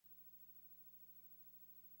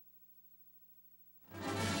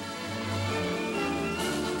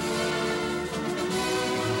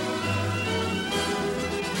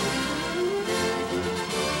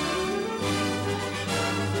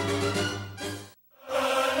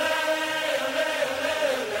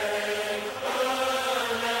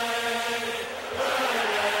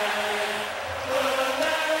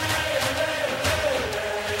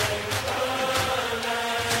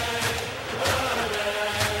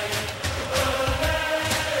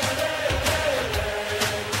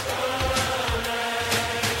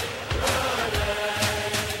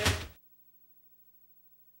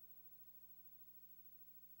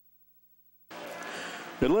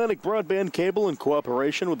Atlantic Broadband Cable, in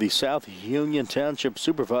cooperation with the South Union Township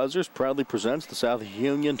Supervisors, proudly presents the South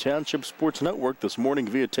Union Township Sports Network. This morning,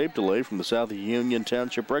 via tape delay from the South Union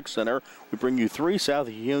Township Rec Center, we bring you 3 South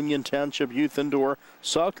Union Township Youth Indoor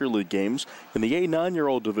Soccer League games in the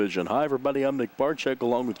 8-9-year-old division. Hi, everybody. I'm Nick Barczyk,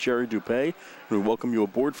 along with Jerry Dupay, and we welcome you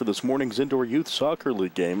aboard for this morning's Indoor Youth Soccer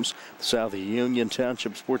League games. The South Union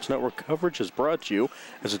Township Sports Network coverage is brought to you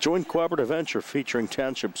as a joint cooperative venture featuring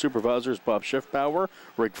Township Supervisors Bob Schiffbauer,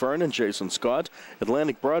 Rick Fern, and Jason Scott,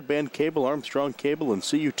 Atlantic Broadband Cable, Armstrong Cable, and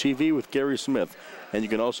CUTV with Gary Smith. And you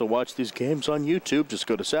can also watch these games on YouTube. Just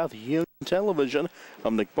go to South Union Television.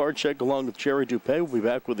 I'm Nick Barczyk, along with Jerry Dupay. We'll be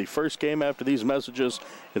back with the first game after these messages.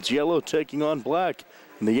 It's Yellow taking on Black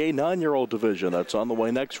in the 8-9-year-old division. That's on the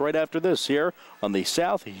way next, right after this, here on the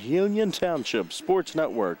South Union Township Sports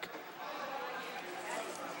Network.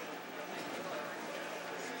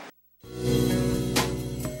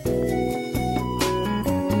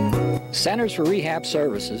 Centers for Rehab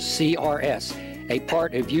Services, CRS, a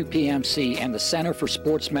part of UPMC and the Center for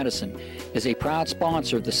Sports Medicine, is a proud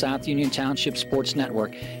sponsor of the South Union Township Sports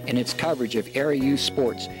Network and its coverage of area youth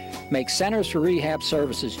sports. Make Centers for Rehab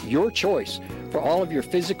Services your choice for all of your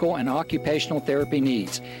physical and occupational therapy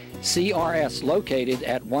needs. CRS, located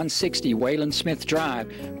at 160 Wayland Smith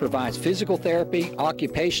Drive, provides physical therapy,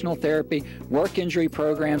 occupational therapy, work injury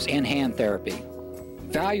programs, and hand therapy.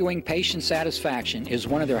 Valuing patient satisfaction is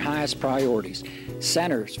one of their highest priorities.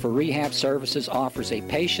 Centers for Rehab Services offers a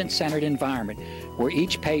patient-centered environment where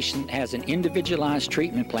each patient has an individualized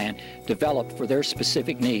treatment plan developed for their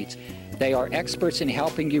specific needs. They are experts in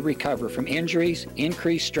helping you recover from injuries,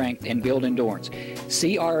 increase strength, and build endurance.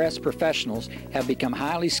 CRS professionals have become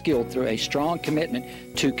highly skilled through a strong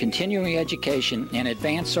commitment to continuing education and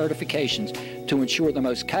advanced certifications to ensure the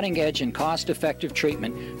most cutting-edge and cost-effective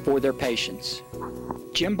treatment for their patients.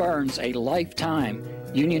 Jim Burns, a lifetime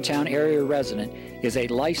Uniontown area resident, is a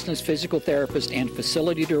licensed physical therapist and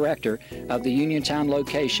facility director of the Uniontown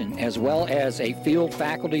location, as well as a field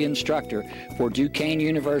faculty instructor for Duquesne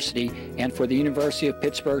University and for the University of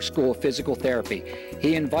Pittsburgh School of Physical Therapy.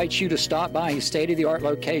 He invites you to stop by his state-of-the-art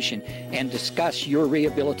location and discuss your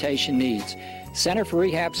rehabilitation needs. Center for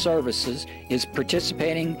Rehab Services is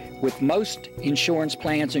participating with most insurance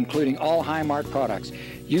plans, including all Highmark products,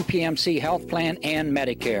 UPMC Health Plan, and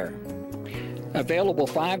Medicare. Available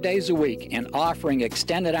 5 days a week and offering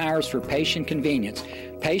extended hours for patient convenience.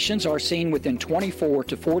 Patients are seen within 24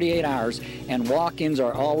 to 48 hours, and walk-ins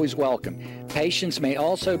are always welcome. Patients may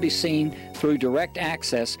also be seen through direct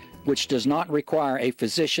access, which does not require a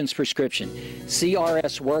physician's prescription.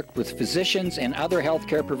 CRS worked with physicians and other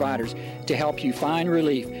healthcare providers to help you find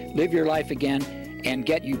relief, live your life again, and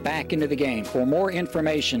get you back into the game. For more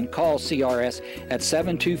information, call CRS at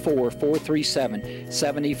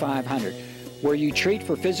 724-437-7500. Where you treat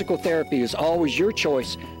for physical therapy is always your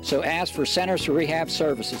choice, so ask for Centers for Rehab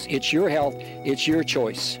Services. It's your health, it's your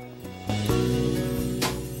choice.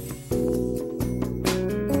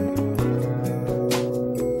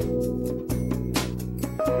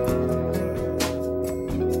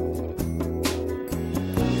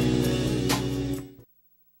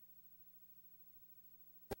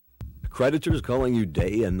 Creditors calling you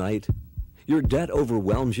day and night? Your debt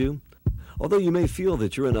overwhelms you? Although you may feel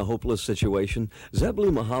that you're in a hopeless situation,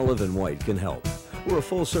 Zebley, Mahalev & White can help. We're a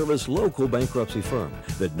full-service local bankruptcy firm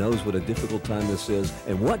that knows what a difficult time this is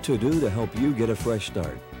and what to do to help you get a fresh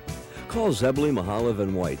start. Call Zebley,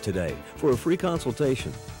 Mahalev & White today for a free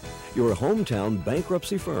consultation. Your hometown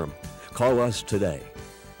bankruptcy firm. Call us today.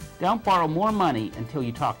 Don't borrow more money until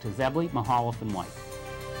you talk to Zebley, Mahalev & White.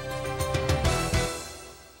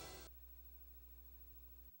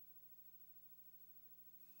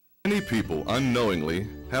 Many people unknowingly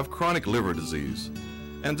have chronic liver disease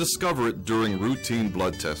and discover it during routine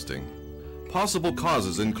blood testing. Possible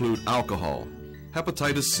causes include alcohol,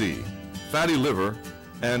 hepatitis C, fatty liver,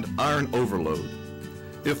 and iron overload.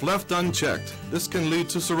 If left unchecked, this can lead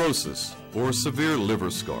to cirrhosis or severe liver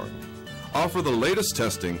scarring. Offer the latest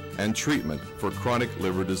testing and treatment for chronic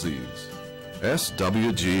liver disease.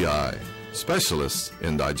 SWGI, specialists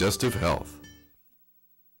in digestive health.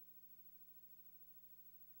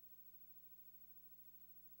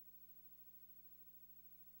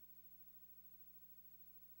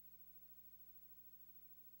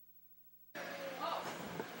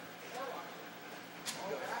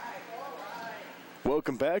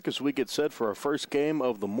 Welcome back as we get set for our first game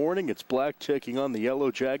of the morning. It's Black taking on the Yellow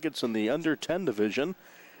Jackets in the under-10 division.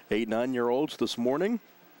 8-9-year-olds this morning.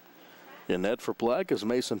 In net for Black is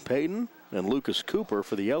Mason Payton and Lucas Cooper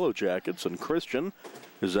for the Yellow Jackets, and Christian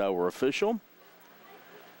is our official.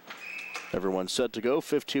 Everyone's set to go.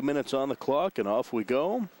 15 minutes on the clock, and off we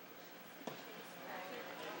go.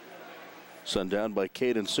 Sent down by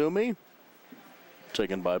Caden Sumi.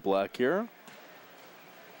 Taken by Black here.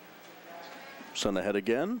 Sent ahead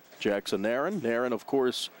again. Jackson Nairn. Nairn, of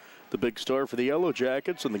course, the big star for the Yellow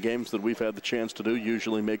Jackets, and the games that we've had the chance to do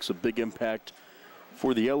usually makes a big impact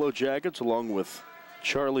for the Yellow Jackets, along with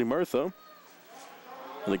Charlie Murtha.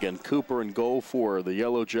 And again, Cooper in goal for the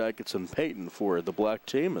Yellow Jackets and Peyton for the Black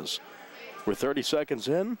team as we're 30 seconds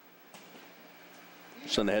in.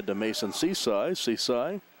 Sent ahead to Mason Seaside.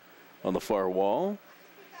 Seaside on the far wall.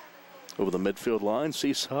 Over the midfield line.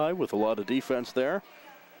 Seaside with a lot of defense there.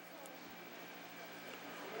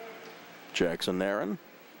 Jackson Nairn.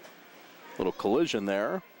 Little collision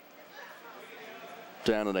there.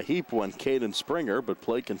 Down in a heap went Caden Springer, but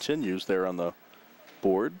play continues there on the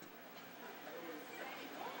board.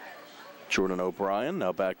 Jordan O'Brien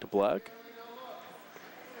now back to Black.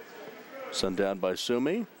 Sent down by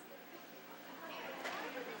Sumi.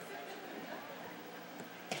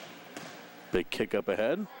 Big kick up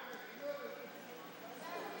ahead.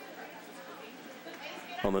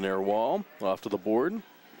 On the near wall, off to the board.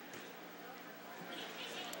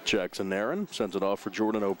 Jackson Nairn sends it off for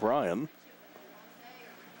Jordan O'Brien.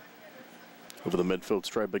 Over the midfield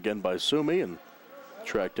stripe again by Sumi and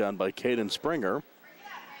tracked down by Caden Springer.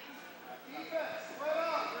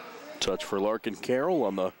 Touch for Larkin Carroll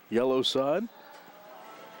on the yellow side.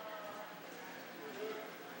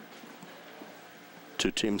 Two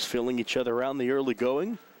teams feeling each other out in the early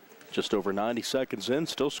going. Just over 90 seconds in,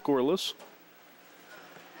 still scoreless.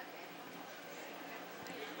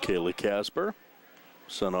 Kaylee Casper,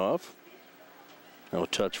 sent off. No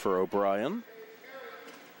touch for O'Brien.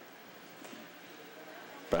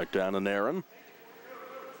 Back down to Nairn.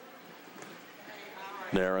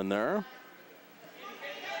 Nairn there.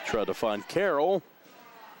 Tried to find Carroll.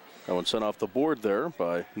 That one sent off the board there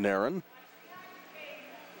by Nairn.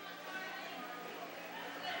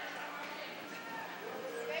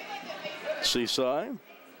 Seaside,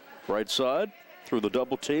 right side, through the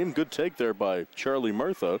double team. Good take there by Charlie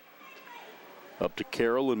Murtha. Up to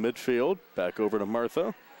Carroll in midfield, back over to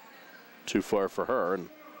Murtha. Too far for her, and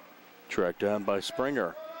tracked down by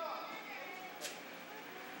Springer.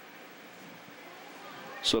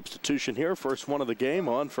 Substitution here, first one of the game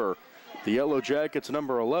on for the Yellow Jackets,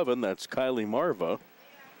 number 11. That's Kylie Marva.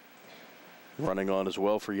 Running on as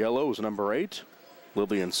well for Yellow is number 8,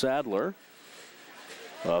 Lillian Sadler.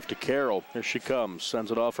 Off to Carroll. Here she comes.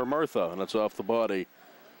 Sends it off for Murtha, and it's off the body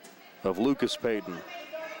of Lucas Payton.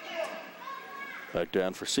 Back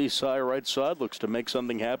down for Seaside, right side. Looks to make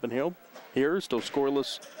something happen here. Still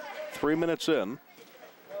scoreless 3 minutes in.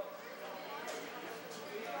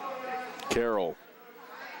 Carroll.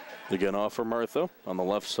 Again off for Murtha on the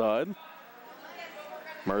left side.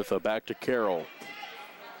 Murtha back to Carroll.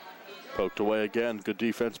 Poked away again. Good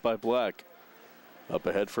defense by Black. Up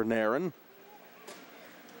ahead for Nairn.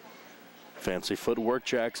 Fancy footwork,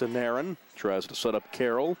 Jackson Nairn tries to set up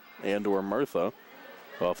Carroll and or Murtha.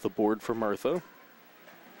 Off the board for Murtha.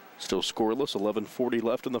 Still scoreless, 11:40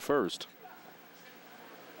 left in the first.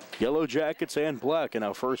 Yellow Jackets and Black in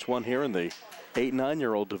our first one here in the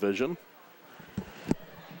 8-9-year-old division.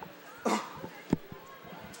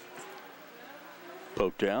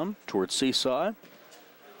 Poke down towards Seaside.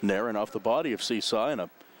 Nairn off the body of Seaside and a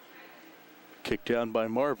kick down by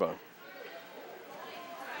Marva.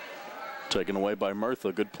 Taken away by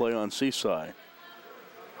Murtha. Good play on Seaside.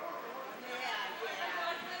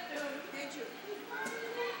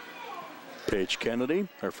 Paige Kennedy,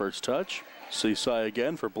 her first touch. Seaside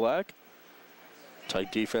again for Black.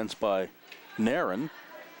 Tight defense by Nairn.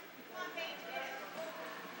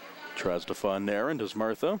 Tries to find Nairn, does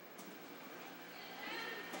Murtha.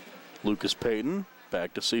 Lucas Payton,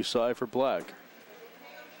 back to Seaside for Black.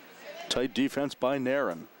 Tight defense by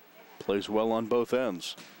Nairn. Plays well on both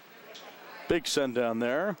ends. Big send down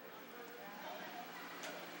there.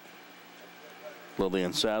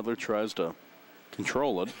 Lillian Sadler tries to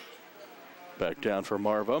control it. Back down for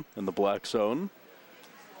Marva in the black zone.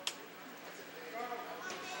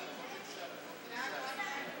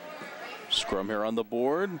 Scrum here on the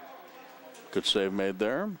board. Good save made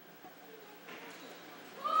there.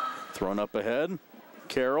 Thrown up ahead.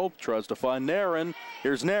 Carroll tries to find Nairn.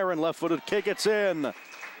 Here's Nairn, left-footed kick, it's in.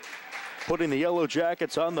 Putting the Yellow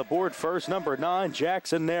Jackets on the board first, number 9,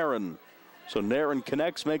 Jackson Nairn. So Nairn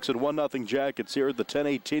connects, makes it 1-0 Jackets here at the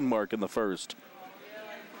 10:18 mark in the first.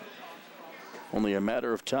 Only a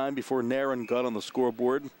matter of time before Nairn got on the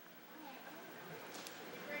scoreboard.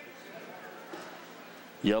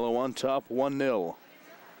 Yellow on top, 1-0.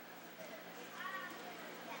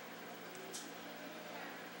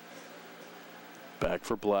 Back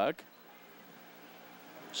for Black.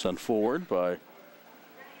 Sent forward by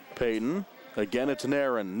Payton. Again, it's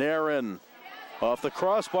Nairn. Nairn off the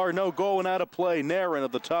crossbar. No goal and out of play. Nairn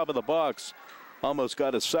at the top of the box. Almost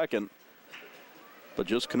got a second, but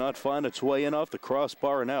just cannot find its way in off the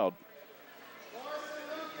crossbar and out.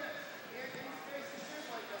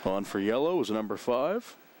 On for yellow is number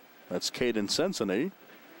 5. That's Caden Sensini.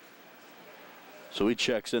 So he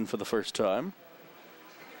checks in for the first time.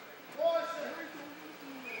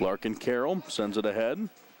 Larkin Carroll sends it ahead.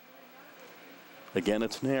 Again,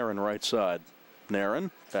 it's Nairn right side. Nairn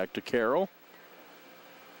back to Carroll.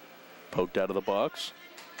 Poked out of the box.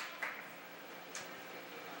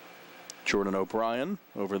 Jordan O'Brien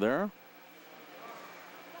over there.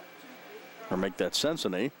 Or make that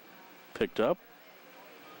Sensini. Picked up.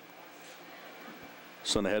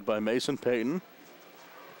 Sent ahead by Mason Payton.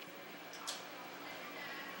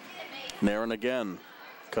 Nairn again.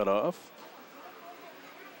 Cut off.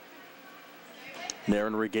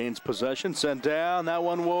 Nairn regains possession. Sent down. That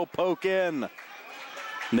one will poke in.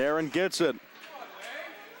 Nairn gets it.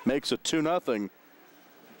 Makes it 2-0.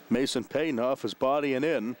 Mason Payton off his body and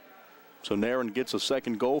in. So Nairn gets a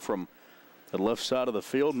second goal from the left side of the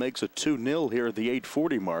field. Makes it 2-0 here at the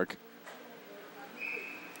 8:40 mark.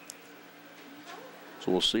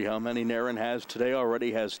 So we'll see how many Nairn has today.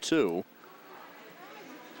 Already has 2.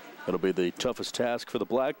 It'll be the toughest task for the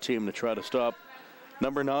Black team to try to stop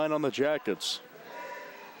number 9 on the Jackets.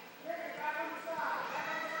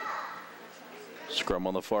 Scrum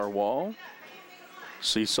on the far wall.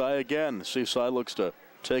 Seaside again. Seaside looks to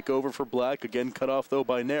take over for Black. Again cut off though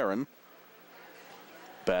by Nairn.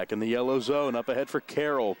 Back in the yellow zone. Up ahead for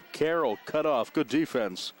Carroll. Carroll cut off. Good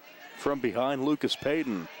defense from behind Lucas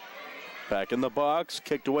Payton. Back in the box.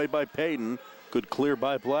 Kicked away by Payton. Good clear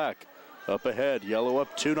by Black. Up ahead. Yellow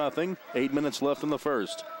up 2-0. 8 minutes left in the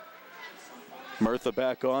first. Murtha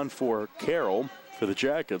back on for Carroll for the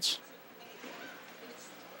Jackets.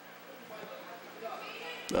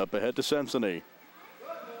 Up ahead to Sensini.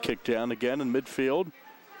 Kick down again in midfield.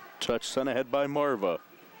 Touch sent ahead by Marva.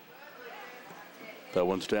 That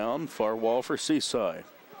one's down. Far wall for Seaside.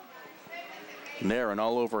 Nairn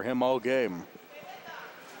all over him all game.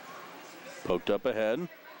 Poked up ahead.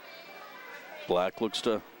 Black looks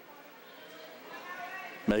to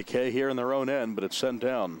make hay here in their own end, but it's sent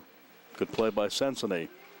down. Good play by Sensini.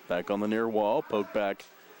 Back on the near wall. Poked back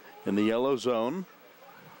in the yellow zone.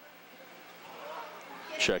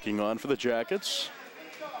 Checking on for the Jackets.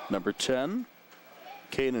 Number 10.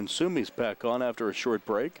 Kanan Sumi's back on after a short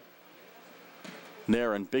break.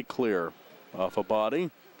 Nairn, big clear. Off a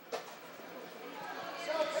body.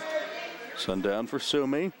 Send down for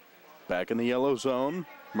Sumi. Back in the yellow zone.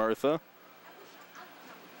 Murtha.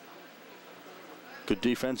 Good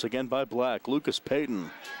defense again by Black. Lucas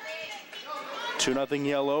Payton. 2-0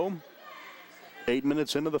 yellow. 8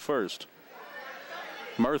 minutes into the first.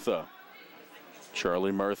 Murtha.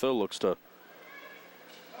 Charlie Murtha looks to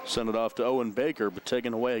send it off to Owen Baker, but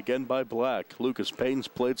taken away again by Black. Lucas Payton's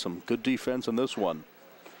played some good defense in this one.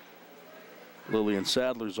 Lillian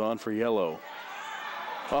Sadler's on for yellow.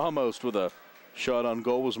 Almost with a shot on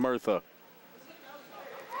goal was Murtha.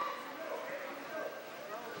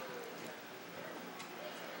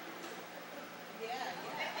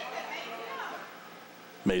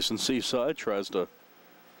 Mason Seaside tries to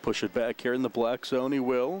push it back here in the Black zone. He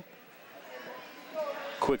will.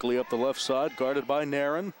 Quickly up the left side, guarded by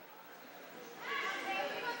Nairn.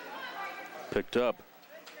 Picked up.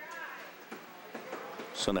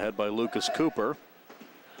 Sent ahead by Lucas Cooper.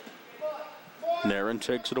 Nairn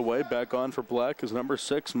takes it away. Back on for Black is number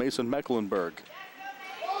 6, Mason Mecklenburg.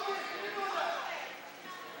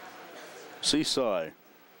 Seaside.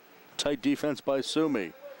 Tight defense by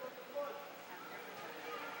Sumi.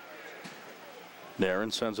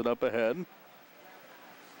 Nairn sends it up ahead.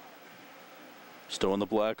 Still in the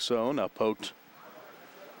Black zone. Now poked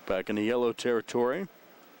back in the yellow territory.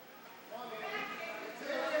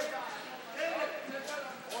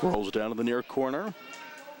 Rolls down to the near corner.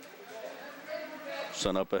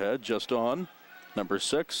 Sent up ahead, just on. Number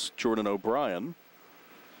 6, Jordan O'Brien.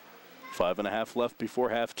 5.5 left before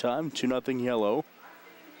halftime. 2-0 yellow.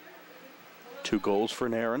 2 goals for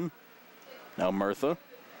Nairn. Now Murtha.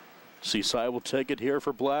 Seaside will take it here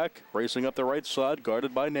for Black. Racing up the right side,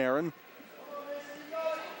 guarded by Nairn.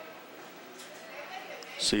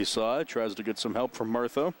 Seaside tries to get some help from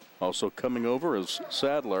Murtha. Also coming over is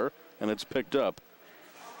Sadler, and it's picked up.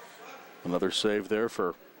 Another save there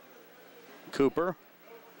for Cooper.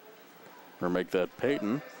 Or make that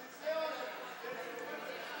Payton.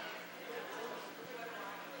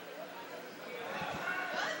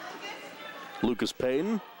 Lucas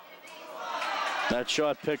Payton. That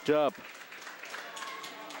shot picked up.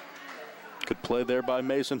 Good play there by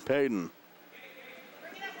Mason Payton.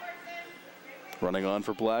 Running on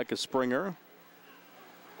for Black is Springer.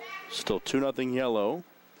 Still 2-0 Yellow.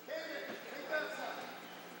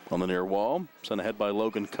 On the near wall, sent ahead by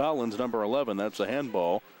Logan Collins, number 11. That's a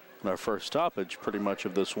handball. And our first stoppage pretty much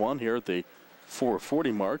of this one here at the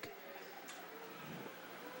 4:40 mark.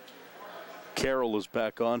 Carroll is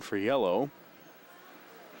back on for Yellow.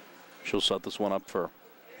 She'll set this one up for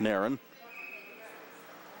Nairn.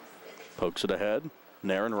 Pokes it ahead.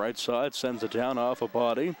 Nairn right side, sends it down off a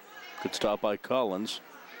body. Good stop by Collins.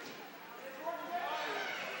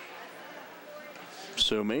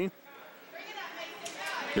 Sumi.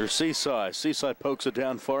 Here's Seaside. Seaside pokes it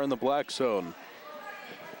down far in the black zone.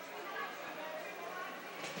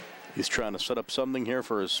 He's trying to set up something here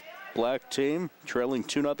for his black team, trailing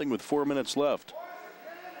 2-0 with 4 minutes left.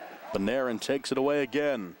 But Nairn takes it away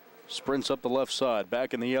again. Sprints up the left side,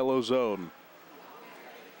 back in the yellow zone.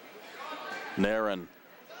 Nairn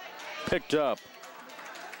picked up.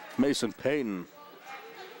 Mason Payton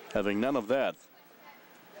having none of that.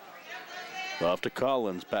 Off to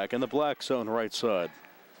Collins, back in the black zone right side.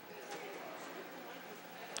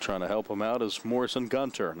 Trying to help him out is Morrison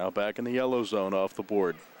Gunter, now back in the yellow zone off the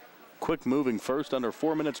board. Quick moving first, under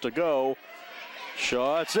 4 minutes to go.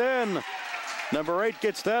 Shots in. Number 8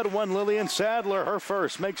 gets that one. Lillian Sadler, her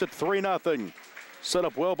first, makes it 3-0. Set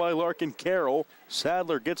up well by Larkin Carroll.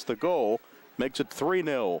 Sadler gets the goal, makes it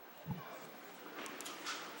 3-0.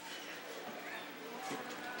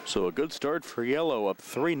 So a good start for Yellow, up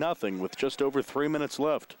 3-0 with just over 3 minutes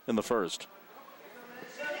left in the first.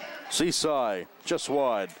 Seaside, just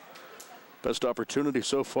wide. Best opportunity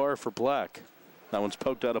so far for Black. That one's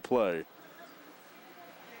poked out of play. A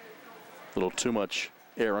little too much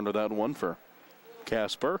air under that one for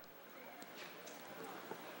Casper.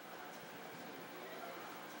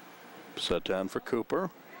 Set down for Cooper.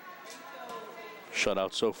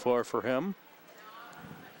 Shutout so far for him.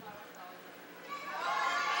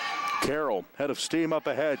 Carroll, head of steam up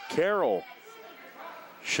ahead. Carroll.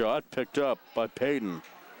 Shot picked up by Payton.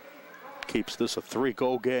 Keeps this a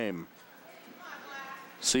 3-goal game.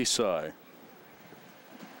 Seaside.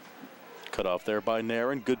 Cut off there by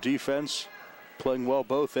Nairn. Good defense. Playing well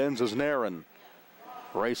both ends is Nairn.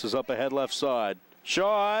 Races up ahead left side.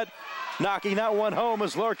 Shot. Knocking that one home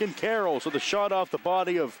is Larkin Carroll. So the shot off the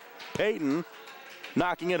body of Payton.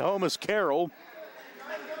 Knocking it home is Carroll.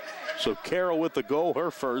 So Carroll with the goal, her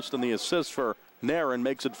first, and the assist for Nairn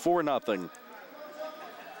makes it 4-0.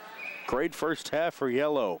 Great first half for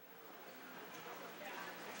Yellow.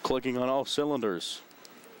 Clicking on all cylinders.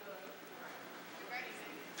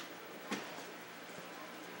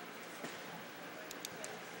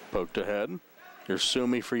 Poked ahead. Here's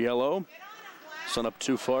Sumi for Yellow. Sent up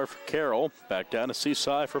too far for Carroll. Back down to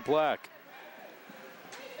Seaside for Black.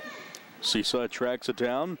 Seaside tracks it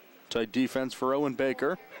down. Tight defense for Owen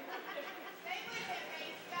Baker.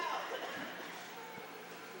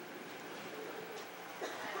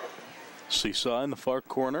 Seaside in the far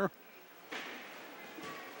corner.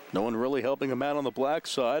 No one really helping him out on the black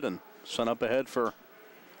side, and sent up ahead for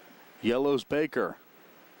Yellow's Baker.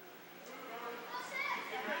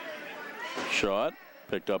 Shot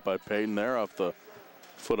picked up by Payton there off the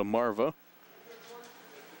foot of Marva.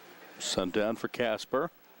 Sent down for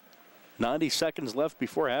Casper. 90 seconds left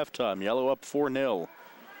before halftime. Yellow up 4-0.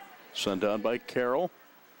 Sent down by Carroll.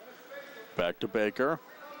 Back to Baker.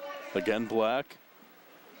 Again Black.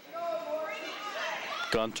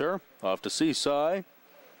 Gunter off to Seaside.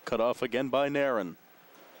 Cut off again by Nairn.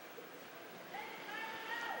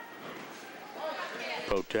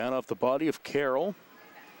 Poked down off the body of Carroll.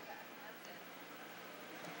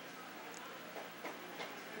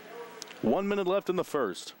 One minute left in the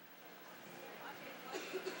first.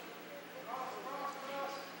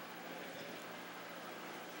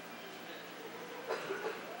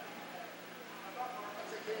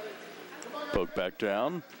 Poke back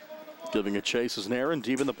down. Giving a chase is Nairn,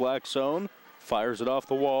 deep in the black zone. Fires it off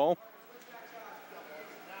the wall.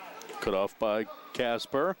 Cut off by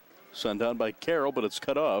Casper. Sent down by Carroll, but it's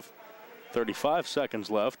cut off. 35 seconds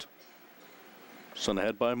left. Sent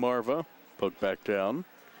ahead by Marva. Poked back down.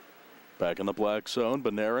 Back in the black zone,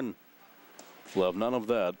 but Nairn will have none of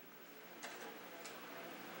that.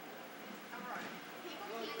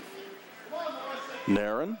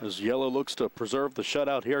 Nairn, as Yellow looks to preserve the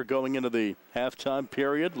shutout here going into the halftime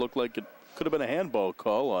period. Looked like it could have been a handball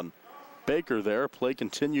call on Baker there. Play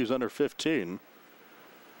continues under 15.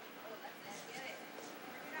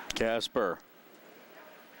 Casper.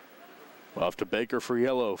 Off to Baker for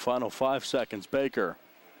Yellow. Final 5 seconds. Baker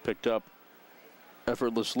picked up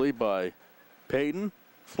effortlessly by Payton.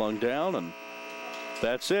 Flung down, and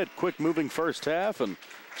that's it. Quick moving first half, and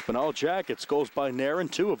Spinall Jackets goals by Nairn,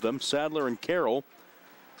 2 of them. Sadler and Carroll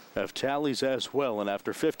have tallies as well. And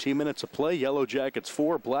after 15 minutes of play, Yellow Jackets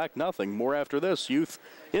 4, Black nothing. More after this. Youth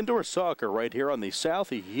Indoor Soccer right here on the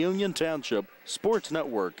South Union Township Sports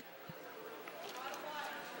Network.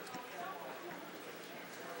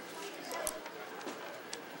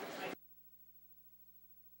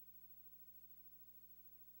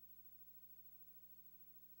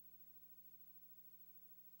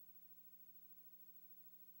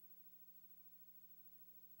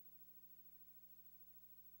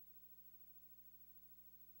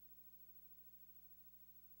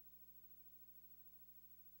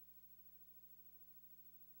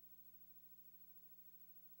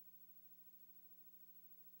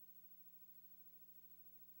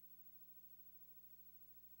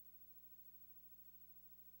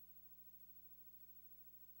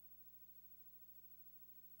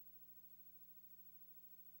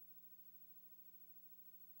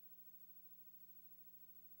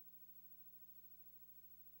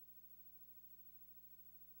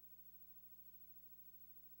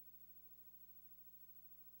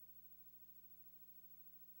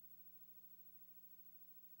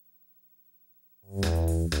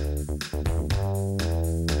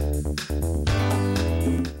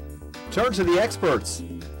 Turn to the experts.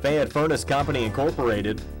 Fayette Furnace Company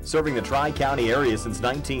Incorporated, serving the Tri-County area since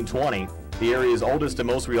 1920, the area's oldest and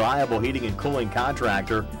most reliable heating and cooling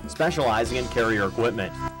contractor, specializing in Carrier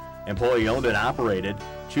equipment. Employee owned and operated,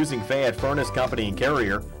 choosing Fayette Furnace Company and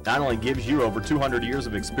Carrier not only gives you over 200 years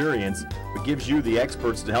of experience, but gives you the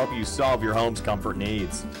experts to help you solve your home's comfort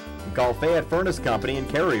needs. Call Fayette Furnace Company and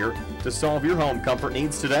Carrier to solve your home comfort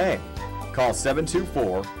needs today. Call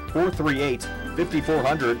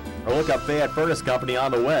 724-438-5400 or look up Fayette Furnace Company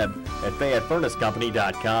on the web at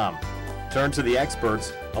FayetteFurnaceCompany.com. Turn to the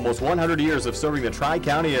experts, almost 100 years of serving the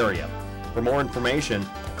Tri-County area. For more information,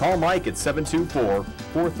 call Mike at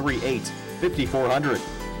 724-438-5400.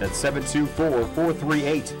 That's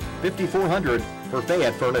 724-438-5400 for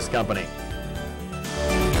Fayette Furnace Company.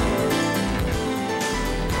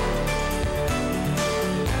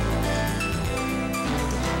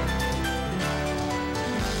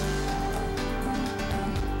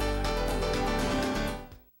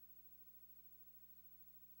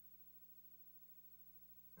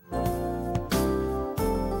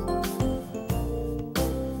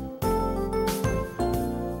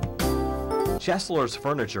 Chesler's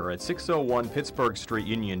Furniture at 601 Pittsburgh Street,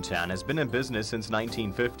 Uniontown has been in business since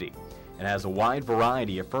 1950 and has a wide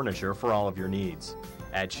variety of furniture for all of your needs.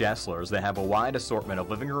 At Chesler's, they have a wide assortment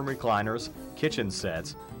of living room recliners, kitchen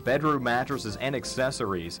sets, bedroom mattresses, and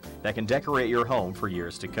accessories that can decorate your home for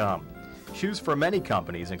years to come. Choose from many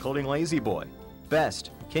companies including La-Z-Boy,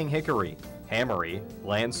 Best, King Hickory, Hammery,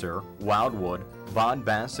 Lancer, Wildwood, Von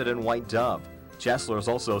Bassett, and White Dove. Chesler's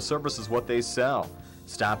also services what they sell.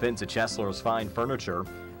 Stop into Chesler's Fine Furniture,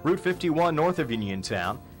 Route 51 north of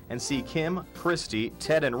Uniontown, and see Kim, Christy,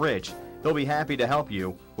 Ted, and Rich. They'll be happy to help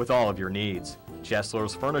you with all of your needs.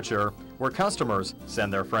 Chesler's Furniture, where customers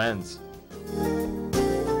send their friends.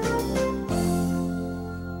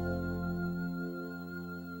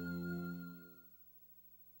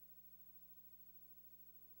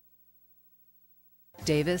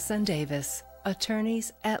 Davis & Davis,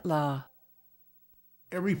 attorneys at law.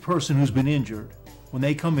 Every person who's been injured, when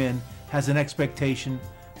they come in, has an expectation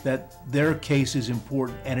that their case is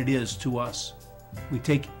important, and it is to us. We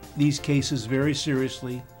take these cases very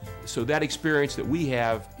seriously. So that experience that we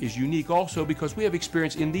have is unique also because we have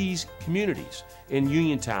experience in these communities, in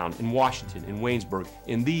Uniontown, in Washington, in Waynesburg,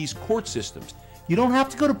 in these court systems. You don't have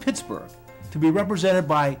to go to Pittsburgh to be represented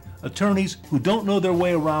by attorneys who don't know their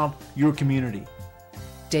way around your community.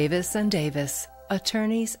 Davis & Davis,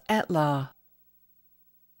 attorneys at law.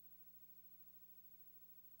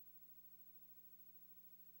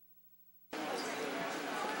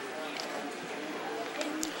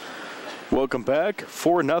 Welcome back.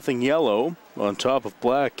 4-0 Yellow on top of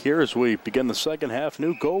Black here as we begin the second half.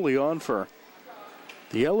 New goalie on for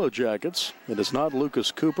the Yellow Jackets. It is not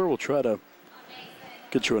Lucas Cooper. We'll try to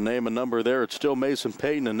get you a name and number there. It's still Mason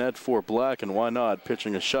Payton in net for Black, and why not?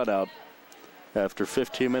 Pitching a shutout after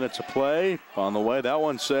 15 minutes of play. On the way, that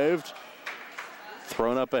one saved.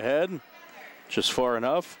 Thrown up ahead, just far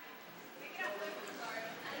enough.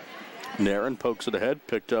 Nairn pokes it ahead,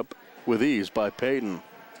 picked up with ease by Payton.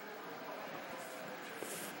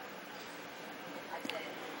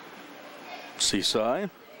 Seaside.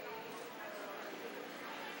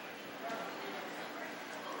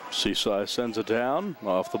 Seaside sends it down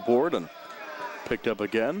off the board and picked up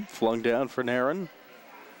again. Flung down for Nairn.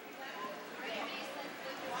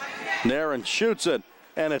 Nairn shoots it,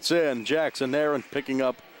 and it's in. Jackson Nairn picking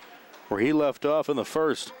up where he left off in the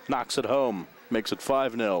first. Knocks it home. Makes it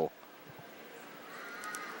 5-0.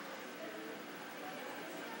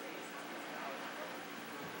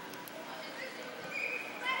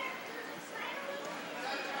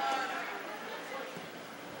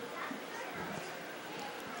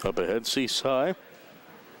 Up ahead, Seaside.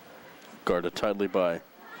 Guarded tightly by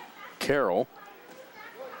Carroll.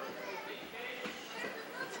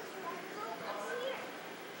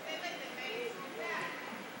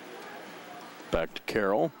 Back to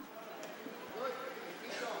Carroll.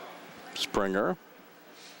 Springer.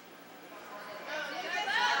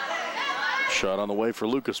 Shot on the way for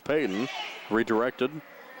Lucas Payton. Redirected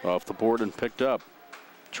off the board and picked up.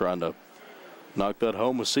 Trying to knock that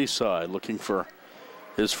home with Seaside. Looking for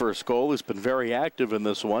his first goal. He's been very active in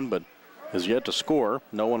this one, but has yet to score.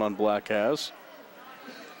 No one on black has.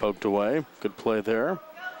 Poked away. Good play there.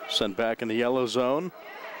 Sent back in the yellow zone.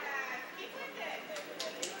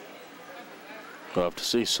 Off to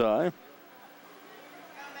Seaside.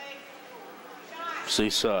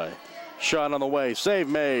 Seaside. Shot on the way. Save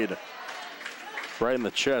made. Right in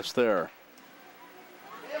the chest there.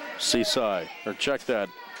 Seaside. Or check that.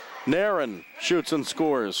 Nairn shoots and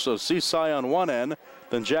scores. So Seaside on one end,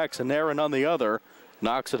 then Jackson Nairn on the other.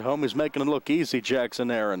 Knocks it home. He's making it look easy, Jackson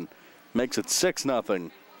Nairn. Makes it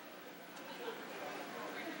 6-0.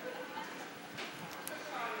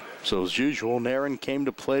 So as usual, Nairn came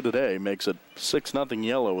to play today. Makes it 6-0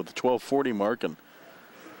 yellow with the 12:40 mark. And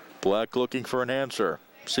black looking for an answer.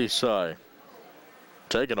 Seaside.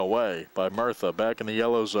 Taken away by Murtha. Back in the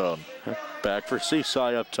yellow zone. Back for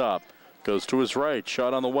Seaside up top. Goes to his right.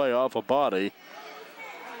 Shot on the way off a body.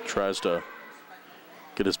 Tries to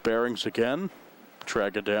get his bearings again.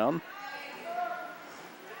 Track it down.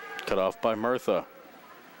 Cut off by Murtha.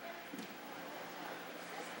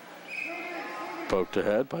 Poked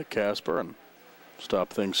ahead by Casper and stop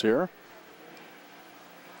things here.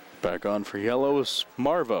 Back on for yellow is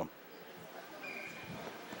Marva.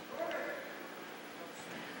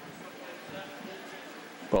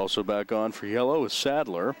 Also back on for yellow is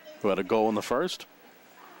Sadler, who had a goal in the first.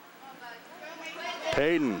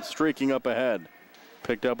 Payton streaking up ahead.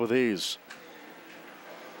 Picked up with ease.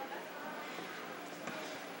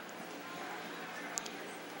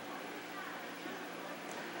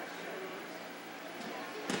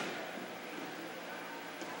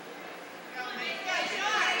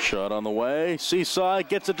 Shot on the way. Seaside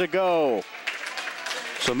gets it to go.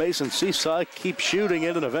 So Mason Seaside keeps shooting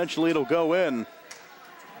it, and eventually it'll go in.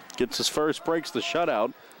 Gets his first, breaks the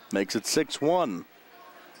shutout, makes it 6-1.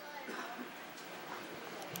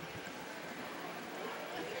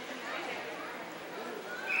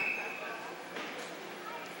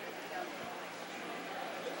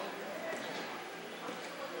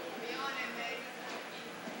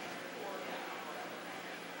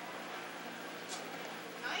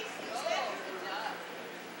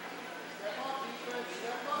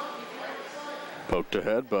 Poked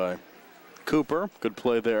ahead by Cooper. Good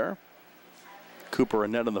play there. Cooper a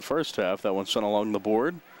net in the first half. That one sent along the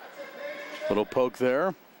board. Little poke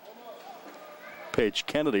there. Paige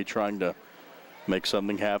Kennedy trying to make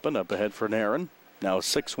something happen. Up ahead for Nairn. Now a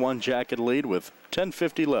 6-1 Jacket lead with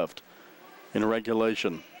 10:50 left in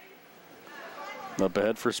regulation. Up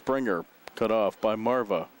ahead for Springer. Cut off by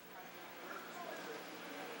Marva.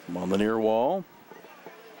 On the near wall.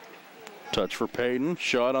 Touch for Payton.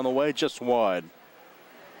 Shot on the way, just wide.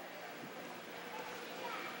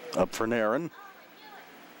 Up for Nairn.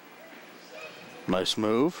 Nice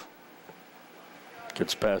move.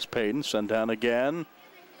 Gets past Payton, sent down again,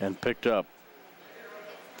 and picked up.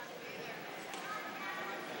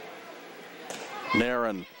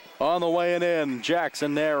 Nairn on the way and in.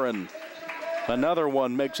 Jackson Nairn. Another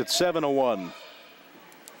one makes it 7-1.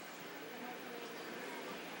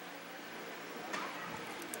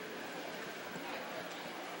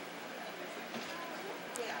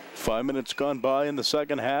 Five minutes gone by in the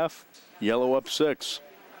second half. Yellow up 6.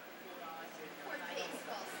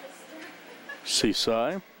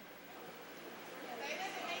 Seaside.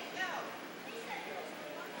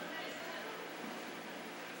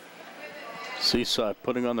 Seaside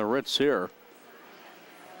putting on the Ritz here.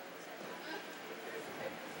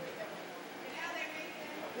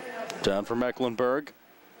 Down for Mecklenburg.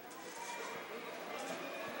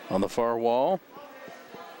 On the far wall.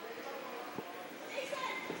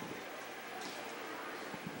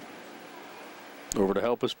 Over to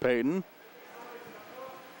help us Payton.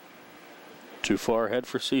 Too far ahead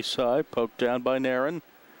for Seaside. Poked down by Nairn.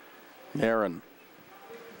 Nairn.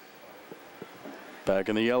 Back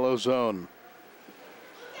in the yellow zone.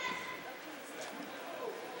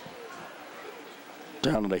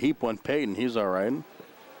 Down at a heap went Payton. He's all right.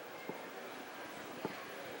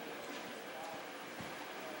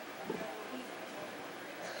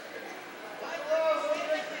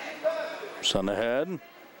 Sun ahead.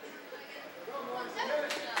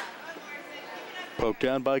 Poked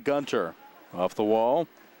down by Gunter. Off the wall.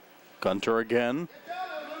 Gunter again.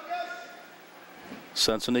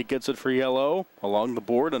 Senseney gets it for Yellow along the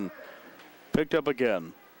board and picked up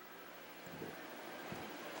again.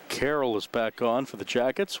 Carroll is back on for the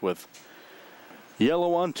Jackets with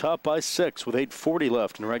Yellow on top by 6 with 8:40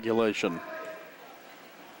 left in regulation.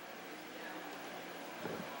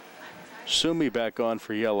 Sumi back on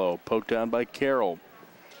for Yellow. Poked down by Carroll.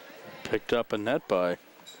 Picked up a net by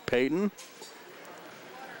Payton.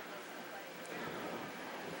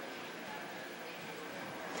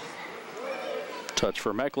 Touch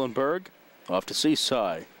for Mecklenburg. Off to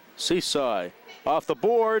Seaside. Seaside off the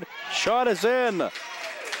board. Shot is in.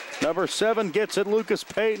 Number 7 gets it. Lucas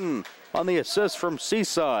Payton on the assist from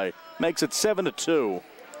Seaside. Makes it 7-2.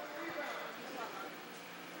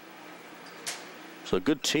 So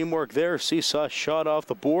good teamwork there. Seaside shot off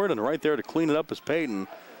the board, and right there to clean it up is Payton.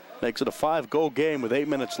 Makes it a 5-goal game with 8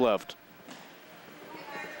 minutes left.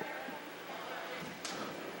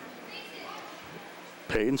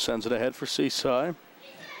 Payton sends it ahead for Seaside.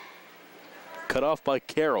 Cut off by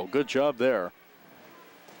Carroll. Good job there.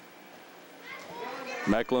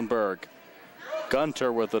 Mecklenburg.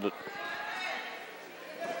 Gunter with it.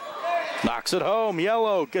 Knocks it home.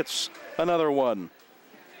 Yellow gets another one.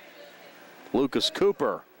 Lucas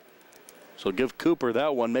Cooper. So give Cooper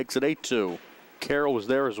that one. Makes it 8-2. Carroll was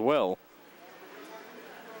there as well.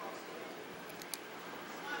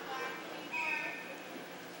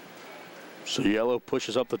 So Yellow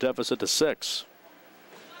pushes up the deficit to 6.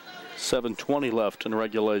 7:20 left in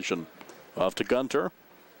regulation. Off to Gunter.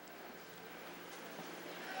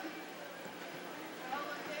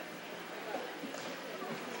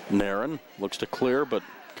 Nairn looks to clear, but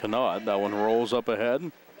cannot. That one rolls up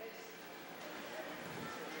ahead.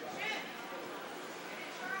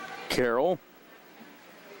 Carroll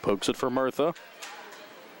pokes it for Murtha.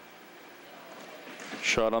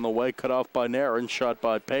 Shot on the way, cut off by Nairn. Shot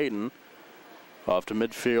by Payton. Off to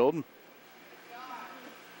midfield.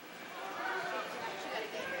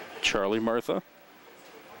 Charlie Murtha.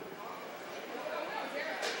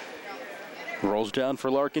 Rolls down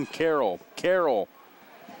for Larkin. Carroll. Carroll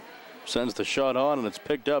sends the shot on, and it's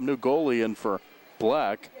picked up. New goalie in for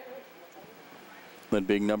Black. Then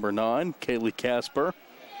being number 9, Kaylee Casper.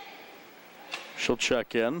 She'll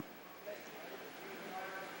check in.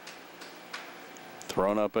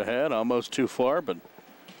 Thrown up ahead, almost too far, but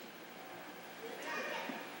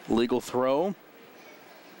legal throw.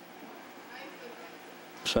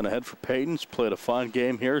 Sent ahead for Payton's. Played a fine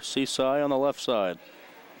game here. Seaside on the left side.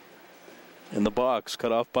 In the box,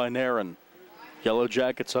 cut off by Nairn. Yellow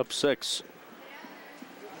Jackets up 6.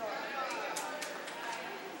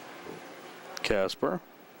 Casper.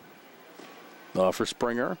 Off for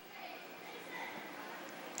Springer.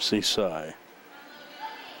 Seaside.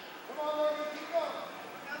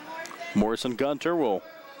 Morrison Gunter will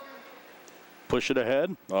push it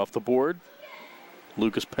ahead. Off the board.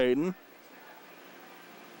 Lucas Payton.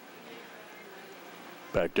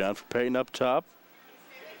 Back down for Payton up top.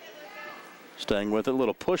 Staying with it. A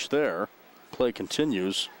little push there. Play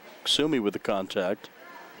continues. Sumi with the contact.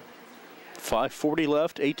 5:40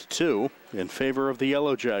 left, 8-2 in favor of the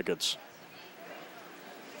Yellow Jackets.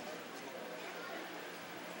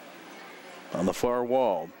 On the far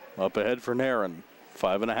wall, up ahead for Nairn.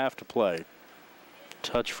 5.5 to play.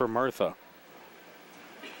 Touch for Murtha.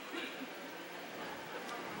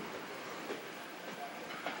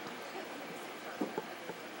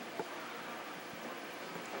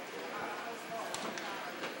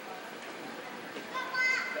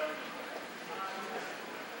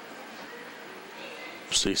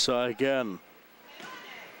 Seaside again.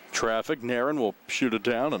 Traffic. Nairn will shoot it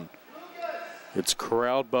down, and it's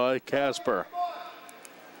corralled by Casper.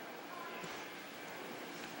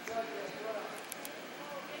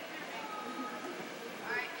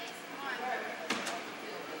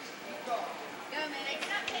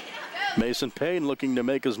 Mason Payne looking to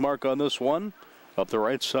make his mark on this one. Up the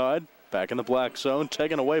right side. Back in the black zone.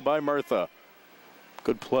 Taken away by Murtha.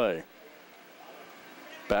 Good play.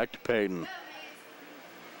 Back to Payton.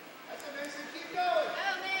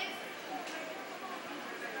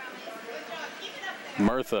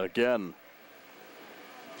 Murtha again.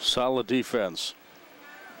 Solid defense.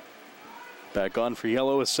 Back on for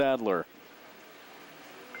Yellow is Sadler.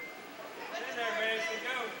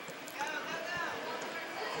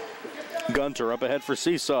 Gunter up ahead for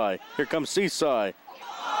Seaside. Here comes Seaside.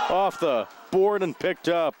 Off the board and picked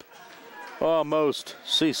up. Almost.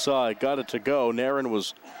 Seaside got it to go. Nairn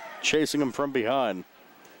was chasing him from behind.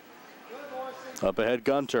 Up ahead,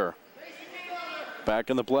 Gunter. Back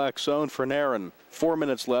in the black zone for Nairn. 4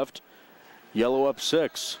 minutes left. Yellow up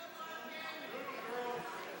 6.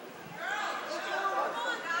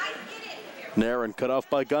 Nairn cut off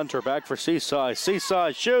by Gunter. Back for Seaside.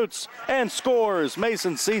 Seaside shoots and scores.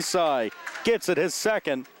 Mason Seaside gets it, his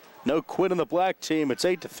second. No quit in the black team. It's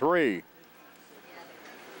 8-3.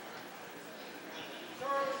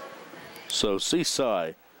 So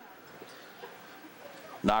Seaside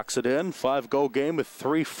knocks it in. 5-goal game with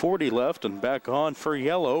 3:40 left. And back on for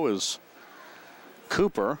yellow is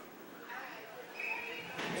Cooper.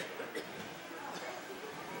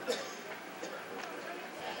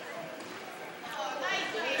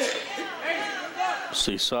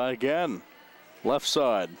 Seaside again. Left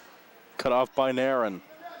side. Cut off by Nairn.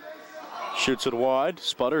 Shoots it wide.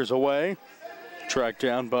 Sputters away. Tracked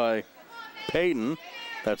down by Payton.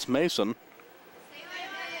 That's Mason.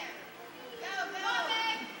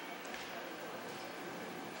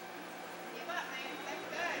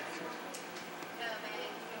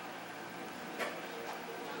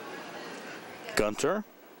 Gunter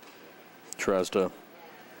tries to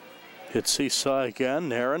hit Seaside again.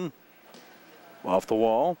 Nairn off the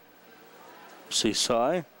wall.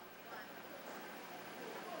 Seaside.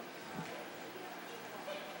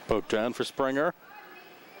 Poked down for Springer.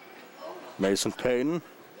 Mason Payton.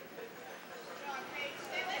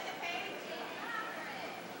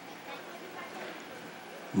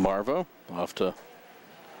 Marvo off to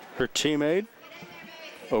her teammate.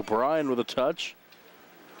 O'Brien with a touch.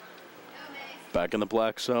 Back in the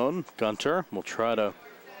black zone. Gunter will try to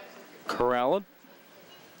corral it.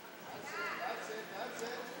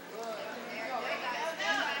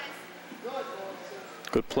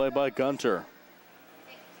 Good play by Gunter.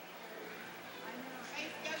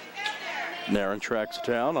 Nairn tracks it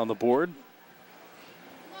down on the board.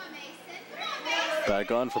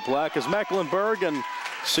 Back on for black is Mecklenburg, and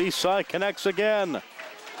Seaside connects again.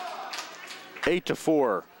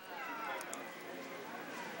 8-4.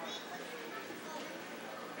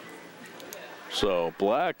 So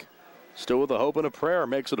black still with a hope and a prayer,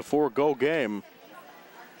 makes it a 4-goal game.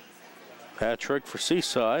 Hat trick for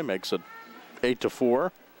Seaside makes it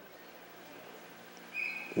 8-4.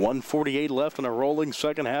 1:48 left on a rolling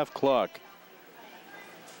second half clock.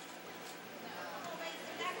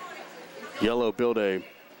 Yellow built a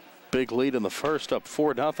big lead in the first, up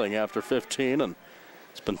 4-0 after 15, and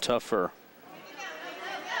it's been tough for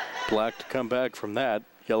black to come back from that.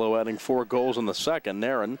 Yellow adding 4 goals in the second.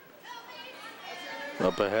 Nairn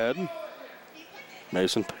up ahead.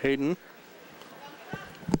 Mason Payton.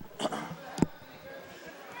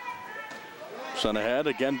 Sent ahead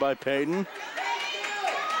again by Payton.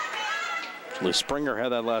 Lee Springer had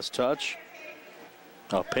that last touch.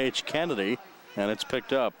 Now Paige Kennedy, and it's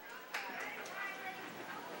picked up.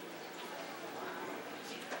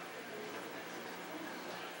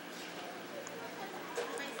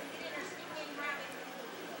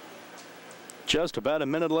 Just about a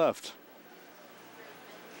minute left.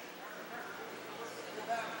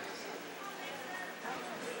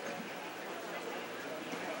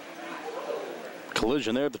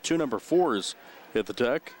 Collision there. The 2 number 4s hit the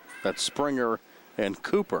deck. That's Springer and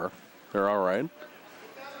Cooper. They're all right.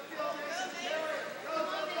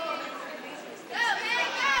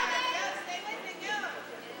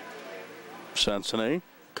 Sansonnet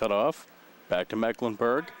cut off. Back to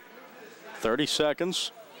Mecklenburg. 30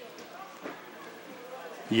 seconds.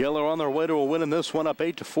 Yellow on their way to a win in this one, up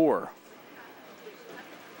 8-4.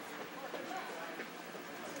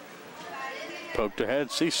 Poked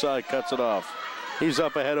ahead. Seaside cuts it off. He's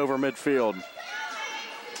up ahead over midfield.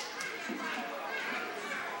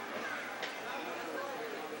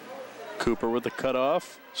 Cooper with the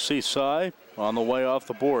cutoff. Seaside on the way off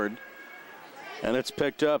the board. And it's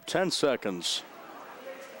picked up. 10 seconds.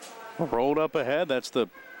 Rolled up ahead. That's the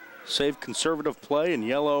safe conservative play, and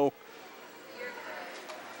yellow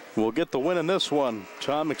will get the win in this one.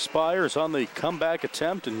 Time expires on the comeback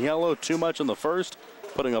attempt, and yellow too much in the first,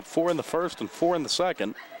 putting up 4 in the first and 4 in the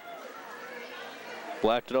second.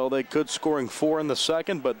 Black did all they could, scoring 4 in the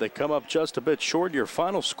second, but they come up just a bit short. Your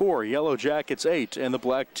final score, Yellow Jackets 8 and the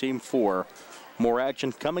black team 4. More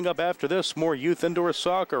action coming up after this. More youth indoor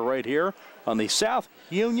soccer right here on the South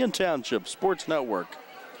Union Township Sports Network.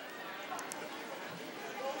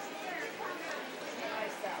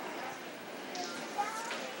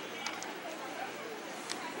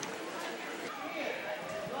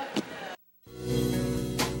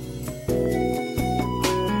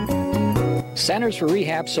 Centers for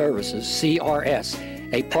Rehab Services, CRS,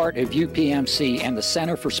 a part of UPMC and the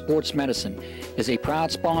Center for Sports Medicine, is a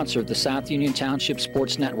proud sponsor of the South Union Township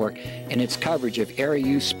Sports Network and its coverage of area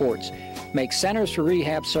youth sports. Make Centers for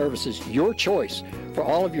Rehab Services your choice for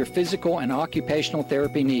all of your physical and occupational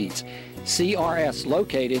therapy needs. CRS,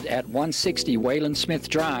 located at 160 Wayland Smith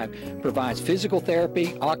Drive, provides physical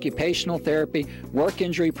therapy, occupational therapy, work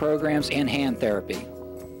injury programs, and hand therapy.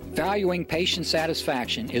 Valuing patient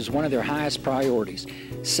satisfaction is one of their highest priorities.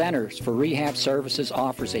 Centers for Rehab Services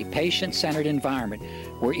offers a patient-centered environment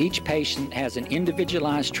where each patient has an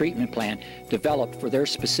individualized treatment plan developed for their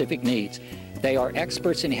specific needs. They are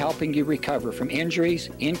experts in helping you recover from injuries,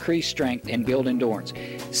 increase strength, and build endurance.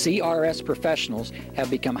 CRS professionals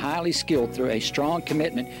have become highly skilled through a strong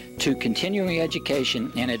commitment to continuing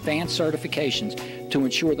education and advanced certifications to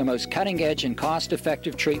ensure the most cutting-edge and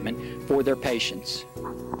cost-effective treatment for their patients.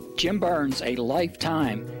 Jim Burns, a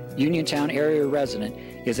lifetime Uniontown area resident,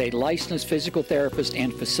 is a licensed physical therapist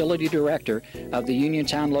and facility director of the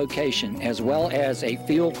Uniontown location, as well as a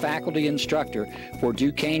field faculty instructor for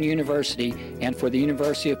Duquesne University and for the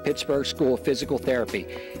University of Pittsburgh School of Physical Therapy.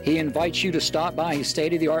 He invites you to stop by his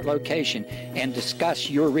state-of-the-art location and discuss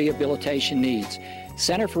your rehabilitation needs.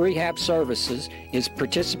 Center for Rehab Services is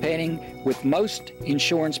participating with most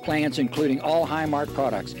insurance plans, including all Highmark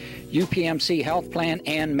products, UPMC Health Plan,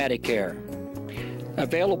 and Medicare.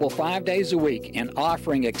 Available 5 days a week and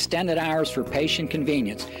offering extended hours for patient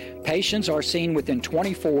convenience. Patients are seen within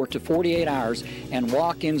 24 to 48 hours and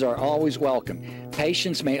walk-ins are always welcome.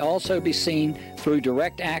 Patients may also be seen through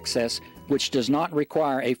direct access, which does not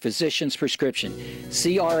require a physician's prescription.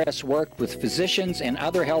 CRS worked with physicians and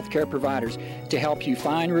other healthcare providers to help you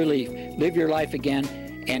find relief, live your life again,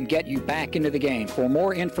 and get you back into the game. For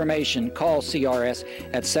more information, call CRS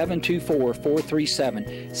at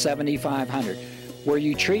 724-437-7500. Where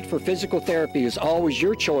you treat for physical therapy is always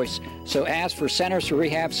your choice, so ask for Centers for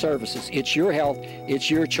Rehab Services. It's your health, it's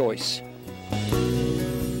your choice.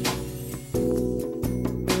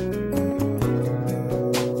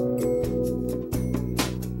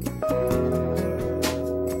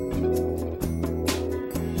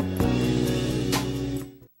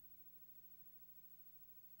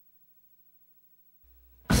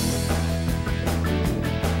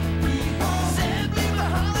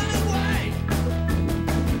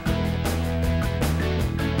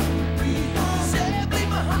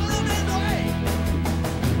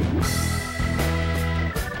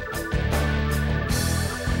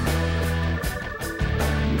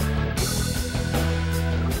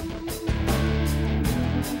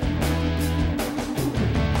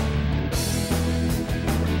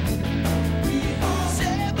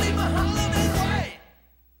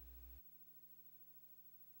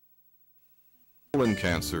 Colon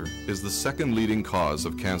cancer is the second leading cause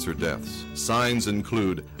of cancer deaths. Signs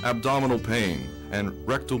include abdominal pain and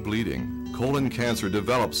rectal bleeding. Colon cancer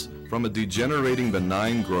develops from a degenerating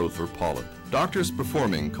benign growth or polyp. Doctors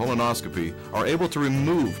performing colonoscopy are able to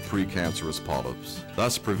remove precancerous polyps,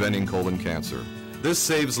 thus preventing colon cancer. This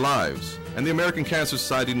saves lives, and the American Cancer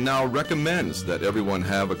Society now recommends that everyone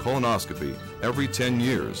have a colonoscopy every 10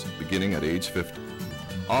 years, beginning at age 50.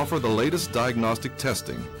 Offer the latest diagnostic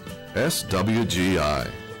testing. SWGI,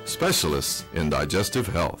 specialists in digestive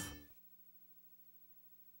health.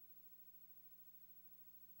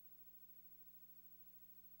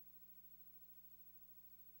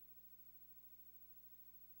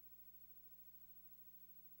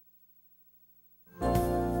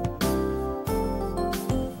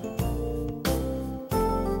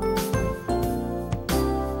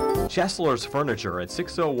 Chesler's Furniture at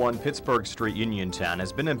 601 Pittsburgh Street, Uniontown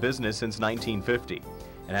has been in business since 1950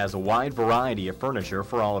 and has a wide variety of furniture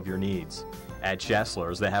for all of your needs. At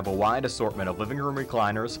Chesler's, they have a wide assortment of living room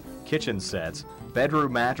recliners, kitchen sets,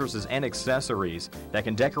 bedroom mattresses, and accessories that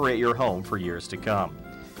can decorate your home for years to come.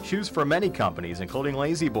 Choose from many companies including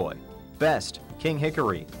La-Z-Boy, Best, King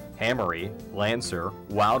Hickory, Hammery, Lancer,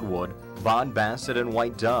 Wildwood, Von Bassett, and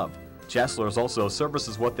White Dove. Chesler's also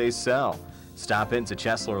services what they sell. Stop into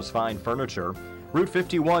Chesler's Fine Furniture, Route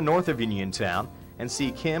 51 north of Uniontown, and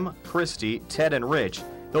see Kim, Christy, Ted, and Rich.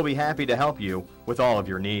 They'll be happy to help you with all of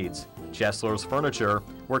your needs. Chesler's Furniture,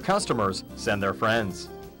 where customers send their friends.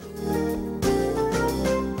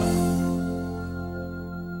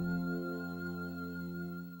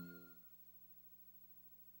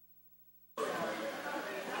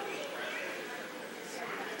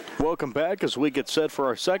 Welcome back as we get set for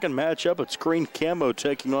our second matchup. It's Green Camo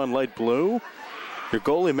taking on Light Blue. Your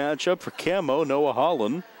goalie matchup for Camo, Noah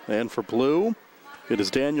Holland. And for Blue, it is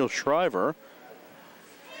Daniel Shriver.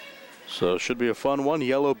 So it should be a fun one.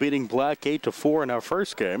 Yellow beating Black 8-4 in our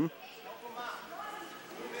first game.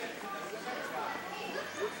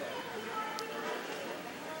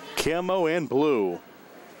 Camo and blue.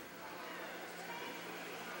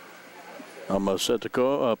 Almost set to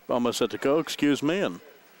go, excuse me, and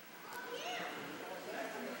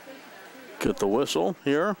get the whistle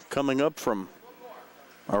here coming up from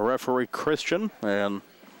our referee Christian, and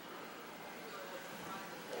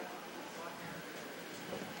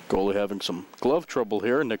goalie having some glove trouble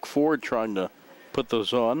here. Nick Ford trying to put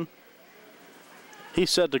those on.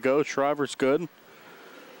 He's set to go. Shriver's good.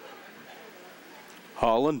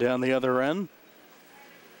 Holland down the other end.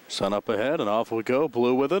 Sun up ahead, and off we go.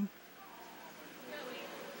 Blue with it.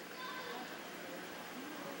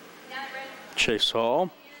 Chase Hall,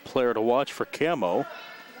 player to watch for Camo.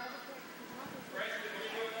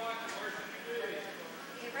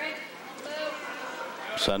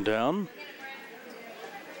 Sundown.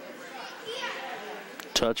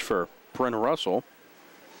 Touch for Bryn Russell.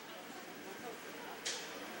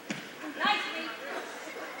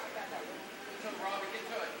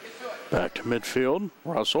 Back to midfield,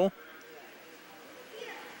 Russell.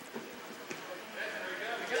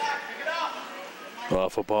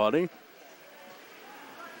 Off a body.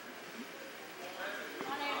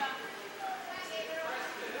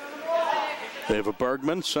 Ava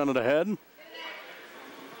Bergman sent it ahead.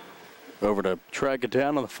 Over to track it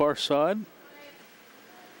down on the far side.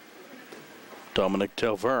 Dominic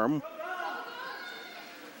Telverm.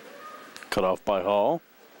 Cut off by Hall.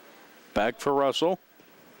 Back for Russell.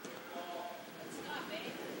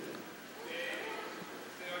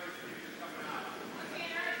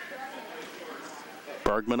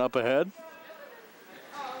 Bergman up ahead.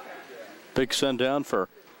 Big send down for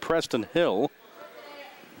Preston Hill.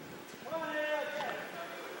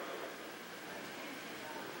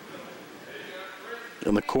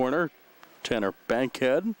 In the corner, Tanner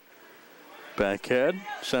Bankhead. Bankhead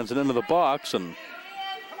sends it into the box, and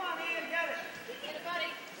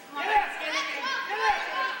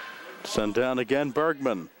send down again,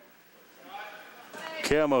 Bergman.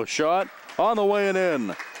 Camo shot on the way and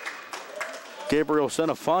in. Gabriel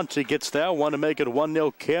Senafonte gets that one to make it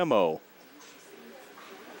 1-0 Camo.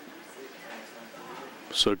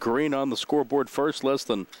 So Green on the scoreboard first, less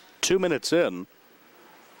than 2 minutes in.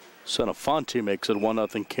 Senafonte makes it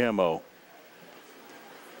 1-0 Camo.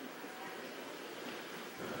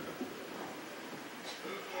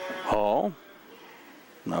 Hall.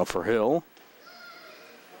 Now for Hill.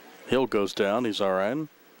 Hill goes down. He's all right.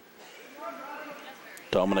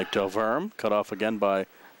 Dominic Delverme cut off again by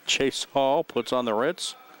Chase Hall. Puts on the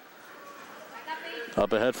Ritz.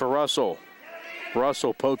 Up ahead for Russell.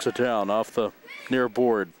 Russell pokes it down off the near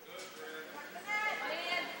board.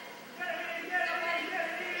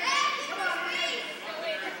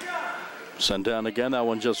 Sent down again. That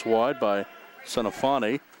one just wide by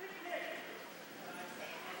Senafonte.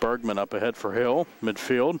 Bergman up ahead for Hill.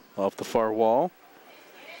 Midfield off the far wall.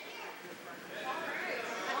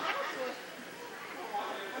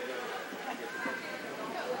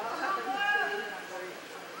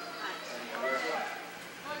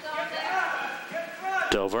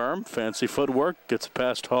 Delverme, fancy footwork, gets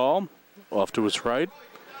past Hall. Off to his right.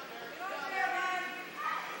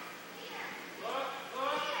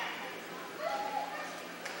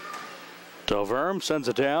 Delverme sends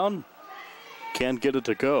it down. Can't get it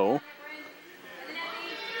to go.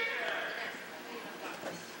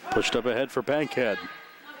 Pushed up ahead for Bankhead.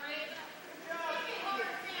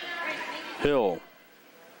 Hill.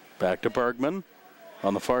 Back to Bergman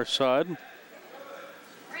on the far side.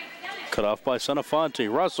 Cut off by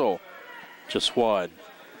Senafonte. Russell just wide.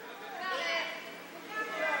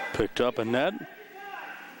 Picked up a net.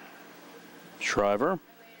 Shriver.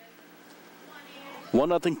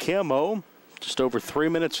 1-0 Camo. Just over 3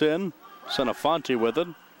 minutes in. Senafonte with it.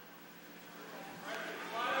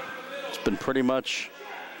 It's been pretty much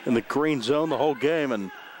in the green zone the whole game,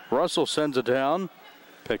 and Russell sends it down.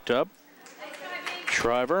 Picked up.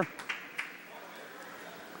 Shriver.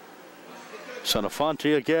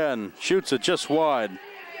 Senafonte again. Shoots it just wide.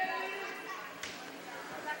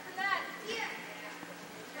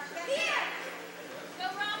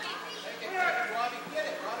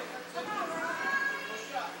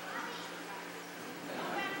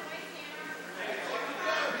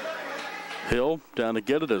 Hill down to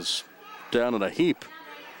get it is down in a heap.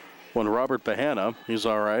 When Robert Bahana, he's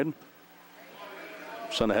all right.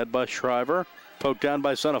 Sent ahead by Shriver. Poked down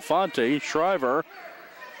by Senafonte. Shriver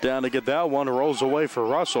down to get that one. Rolls away for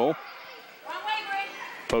Russell.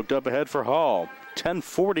 Poked up ahead for Hall.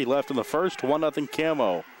 10:40 left in the first. 1-0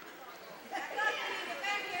 Camo.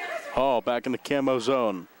 Hall back in the Camo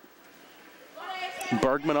zone.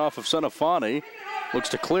 Bergman off of Senafonte. Looks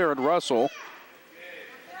to clear it. Russell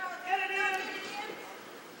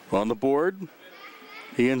on the board.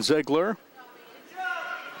 Ian Ziegler.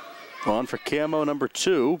 On for camo number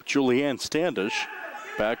 2, Julianne Standish.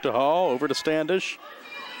 Back to Hall, over to Standish.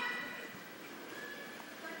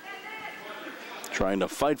 Trying to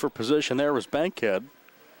fight for position there was Bankhead.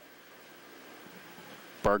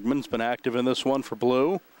 Bergman's been active in this one for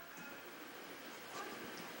blue.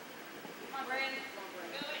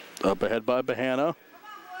 Up ahead by Bahana.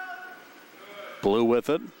 Blue with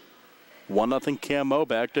it. 1-0 camo,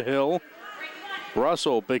 back to Hill.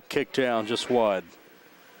 Russell, big kick down, just wide.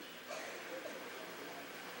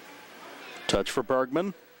 Touch for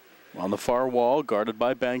Bergman. On the far wall, guarded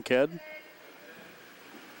by Bankhead.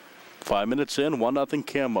 5 minutes in, 1-0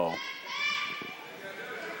 camo.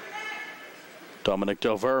 Dominic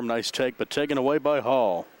Delverme, nice take, but taken away by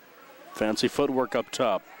Hall. Fancy footwork up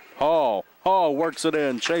top. Hall works it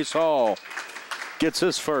in. Chase Hall gets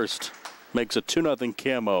his first. Makes it 2-0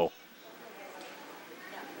 camo.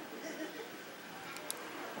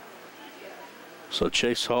 So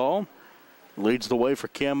Chase Hall leads the way for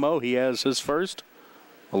camo. He has his first,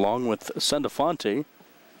 along with Sendafonte.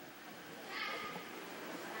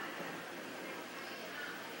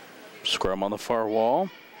 Scrum on the far wall.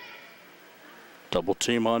 Double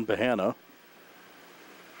team on Bahana.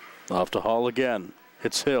 Off to Hall again.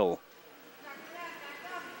 Hits Hill.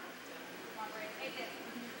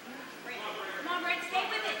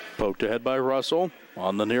 Poked ahead by Russell.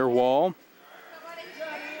 On the near wall.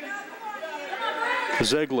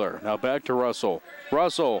 Ziegler. Now back to Russell.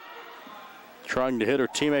 Russell trying to hit her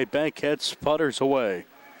teammate Bankhead. Sputters away.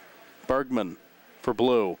 Bergman for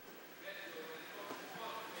blue.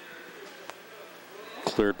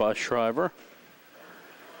 Cleared by Shriver.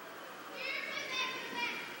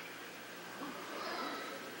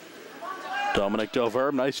 Dominic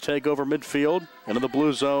Delverme, nice take over midfield, into the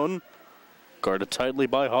blue zone. Guarded tightly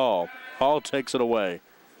by Hall. Hall takes it away.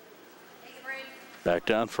 Back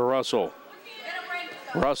down for Russell.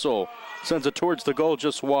 Russell sends it towards the goal,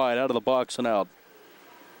 just wide, out of the box and out.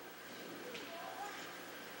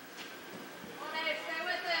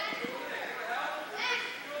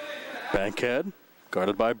 Bankhead,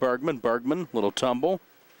 guarded by Bergman. Bergman, little tumble.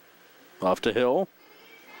 Off to Hill.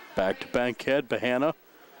 Back to Bankhead. Bahana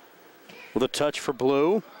with a touch for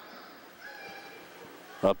blue.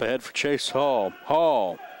 Up ahead for Chase Hall.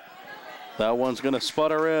 Hall. That one's going to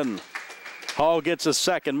sputter in. Hall gets a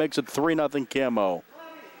second, makes it 3-0 camo.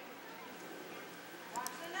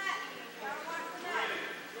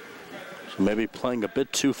 So maybe playing a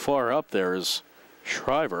bit too far up there is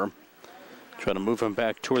Shriver. Trying to move him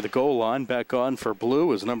back toward the goal line. Back on for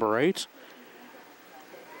blue is number 8.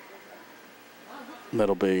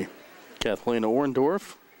 That'll be Kathleen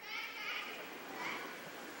Orndorff.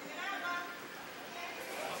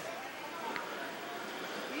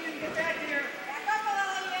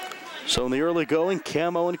 So in the early going,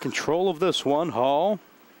 camo in control of this one. Hall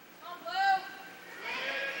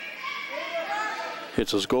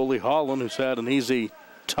hits his goalie Holland, who's had an easy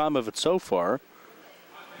time of it so far.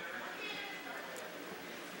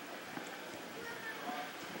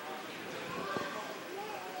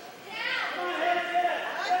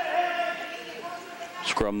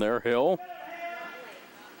 Scrum there, Hill.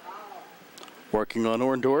 Working on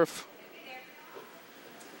Orndorff.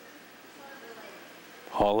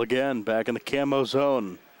 Hall again, back in the camo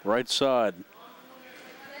zone, right side.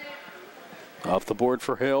 Off the board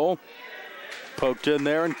for Hill. Poked in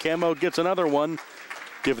there, and camo gets another one.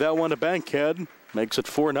 Give that one to Bankhead. Makes it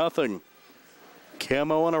 4-0.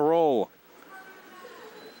 Camo on a roll.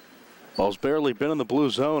 Ball's barely been in the blue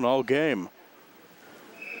zone all game.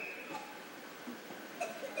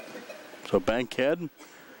 So Bankhead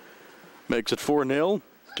makes it 4-0.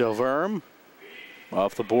 Delverme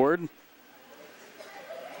off the board.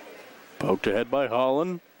 Poked ahead by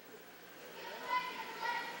Holland.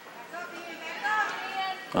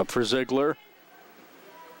 Up for Ziegler.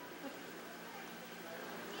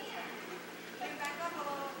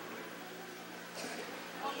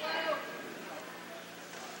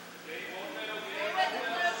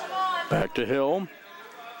 Back to Hill.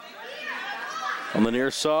 On the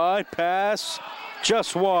near side, pass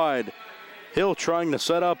just wide. Hill trying to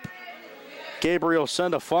set up Gabriel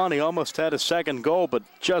Sendafonte. Almost had a second goal, but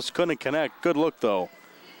just couldn't connect. Good look, though.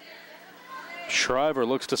 Shriver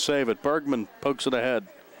looks to save it. Bergman pokes it ahead.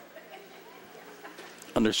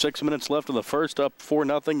 Under 6 minutes left in the first, up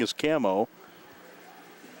 4-0 is camo.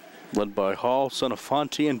 Led by Hall,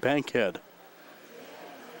 Sendafonte, and Bankhead.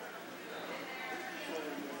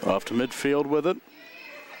 Off to midfield with it.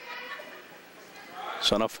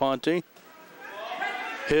 Sendafonte.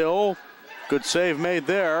 Hill. Good save made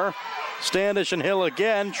there. Standish and Hill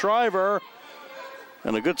again. Shriver.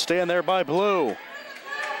 And a good stand there by Blue.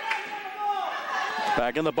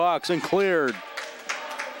 Back in the box and cleared.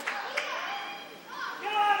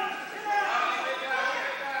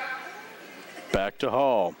 Back to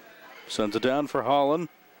Hall. Sends it down for Holland.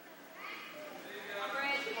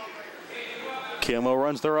 Camo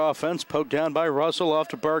runs their offense. Poked down by Russell off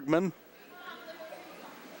to Bergman.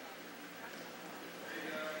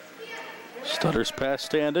 Stutters past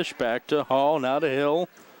Standish. Back to Hall. Now to Hill.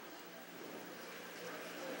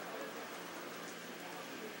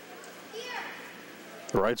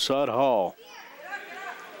 Right side Hall.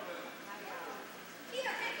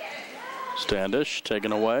 Standish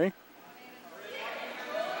taken away.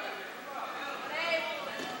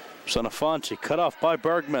 Senofonte cut off by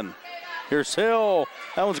Bergman. Here's Hill.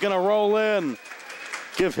 That one's going to roll in.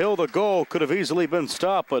 Give Hill the goal. Could have easily been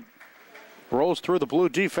stopped, but rolls through the blue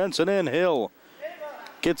defense and in. Hill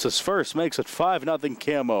gets his first, makes it 5-0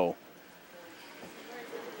 Camo.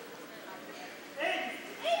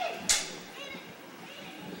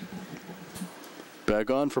 Back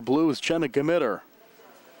on for blue is Jenna Gamitter.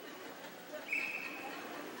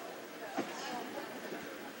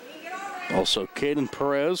 Also Caden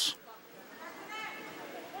Perez.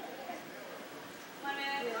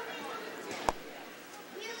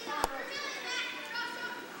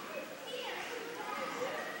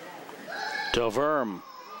 Delverme.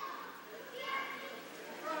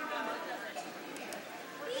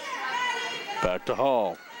 Back to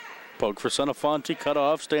Hall. Poke for Senofonte, cut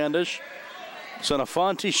off Standish.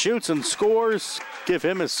 Senofonte shoots and scores. Give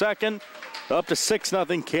him his second. Up to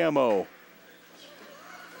 6-0 Camo.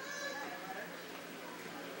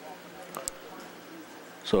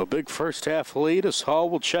 So a big first half lead as Hall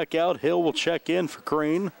will check out. Hill will check in for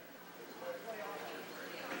Green.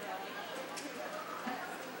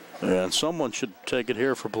 And someone should take it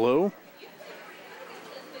here for blue.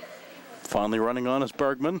 Finally running on is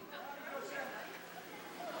Bergman.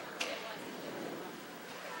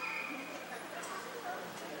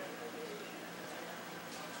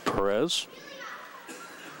 Perez.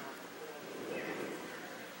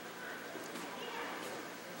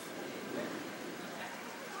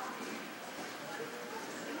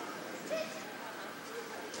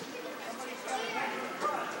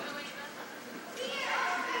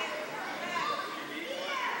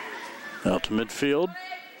 Out to midfield,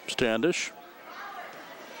 Standish.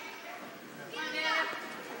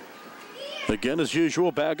 Again, as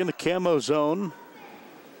usual, back in the Camo zone.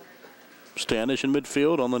 Standish in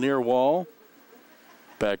midfield on the near wall.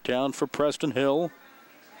 Back down for Preston Hill.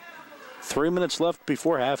 3 minutes left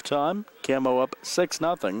before halftime. Camo up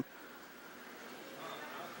 6-0.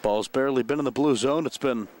 Ball's barely been in the blue zone. It's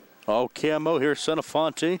been all Camo. Here's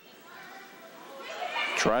Senofonte.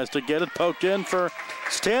 Tries to get it poked in for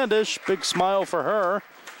Standish. Big smile for her.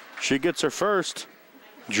 She gets her first.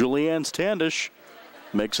 Julianne Standish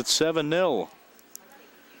makes it 7-0.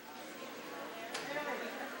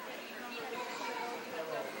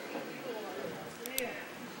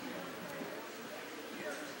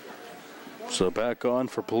 So back on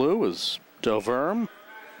for blue is Delverme.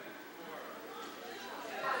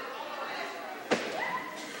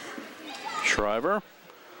 Shriver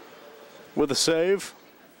with a save.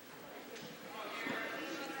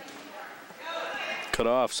 Cut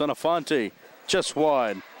off. Senofonte just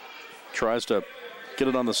wide. Tries to get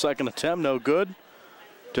it on the second attempt. No good.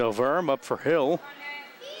 Delverme up for Hill.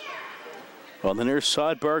 On the near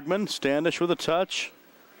side, Bergman. Standish with a touch.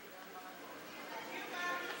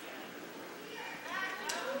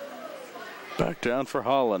 Back down for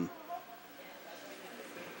Holland.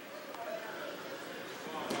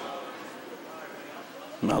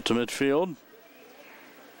 Out to midfield.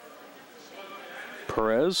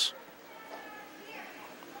 Perez.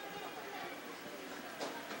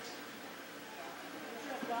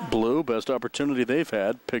 Blue, best opportunity they've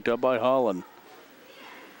had, picked up by Holland.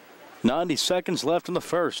 90 seconds left in the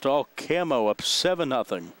first. All Camo up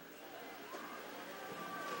 7-0.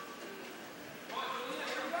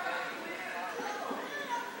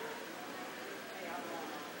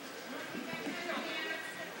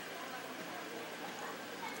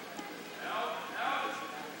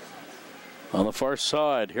 On the far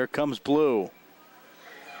side, here comes blue.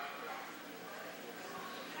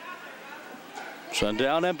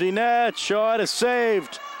 Sundown empty net. Shot is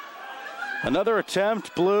saved. Another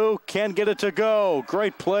attempt. Blue can get it to go.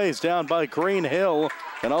 Great plays down by Green Hill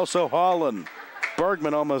and also Holland.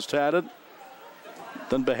 Bergman almost had it.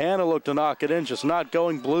 Then Bahana looked to knock it in, just not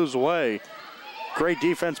going Blue's way. Great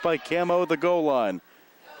defense by Camo at the goal line.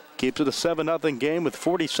 Keeps it a 7-0 game with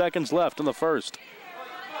 40 seconds left in the first.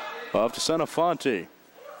 Off to Senofonte.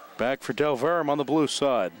 Back for Delverme on the blue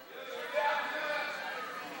side.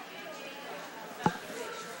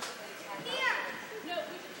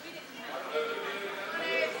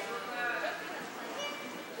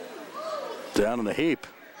 Down in the heap.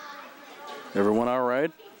 Everyone all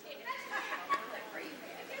right?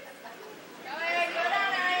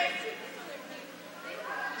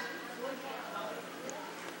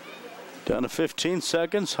 Down to 15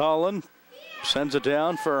 seconds. Holland sends it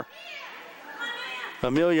down for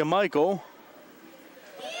Amelia Michael.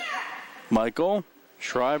 Michael,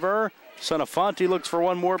 Shriver, Senafonte looks for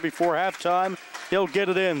one more before halftime. He'll get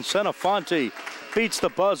it in. Senafonte beats the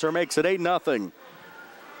buzzer, makes it 8-0.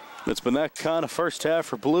 It's been that kind of first half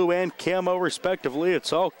for blue and camo respectively.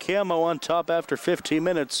 It's all camo on top after 15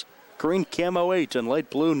 minutes. Green camo 8 and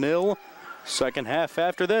light blue 0. Second half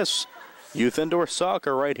after this. Youth Indoor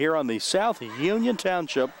Soccer right here on the South Union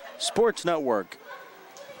Township Sports Network.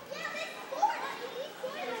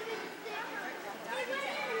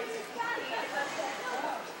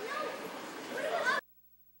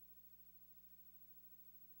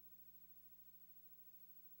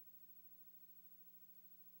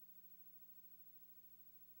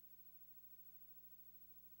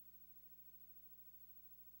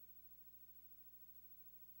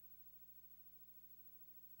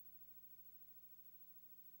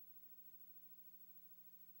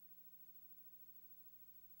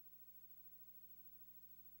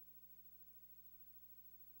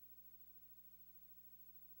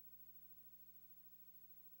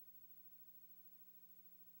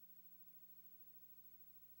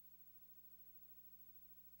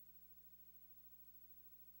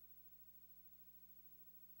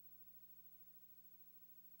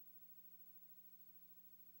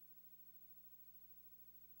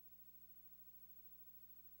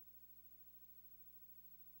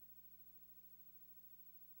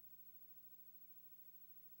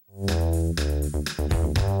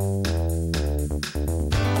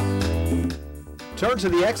 Turn to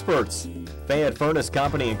the experts. Fayette Furnace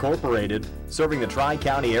Company Incorporated, serving the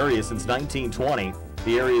Tri-County area since 1920,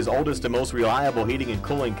 the area's oldest and most reliable heating and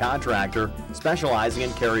cooling contractor, specializing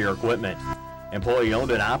in Carrier equipment. Employee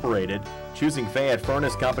owned and operated, choosing Fayette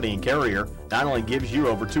Furnace Company and Carrier not only gives you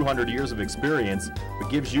over 200 years of experience,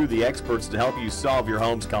 but gives you the experts to help you solve your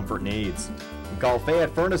home's comfort needs. Call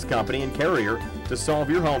Fayette Furnace Company and Carrier to solve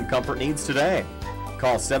your home comfort needs today.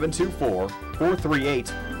 Call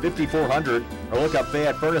 724-438-5400 or look up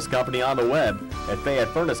Fayette Furnace Company on the web at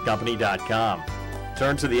FayetteFurnaceCompany.com.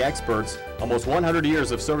 Turn to the experts, almost 100 years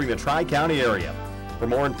of serving the Tri-County area. For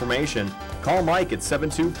more information, call Mike at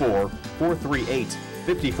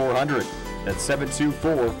 724-438-5400. That's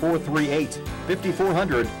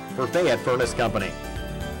 724-438-5400 for Fayette Furnace Company.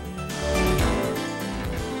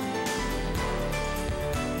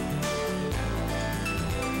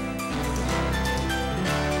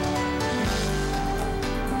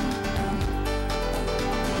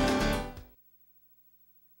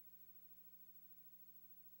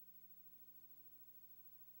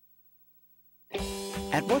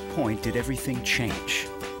 At what point did everything change?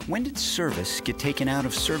 When did service get taken out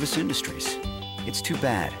of service industries? It's too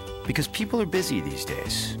bad, because people are busy these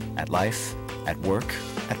days. At life, at work,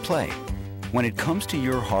 at play. When it comes to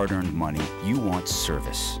your hard-earned money, you want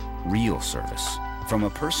service. Real service. From a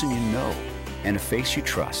person you know and a face you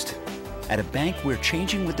trust. At a bank where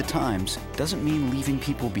changing with the times doesn't mean leaving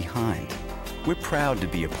people behind. We're proud to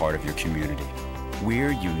be a part of your community.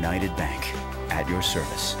 We're United Bank, at your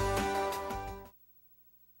service.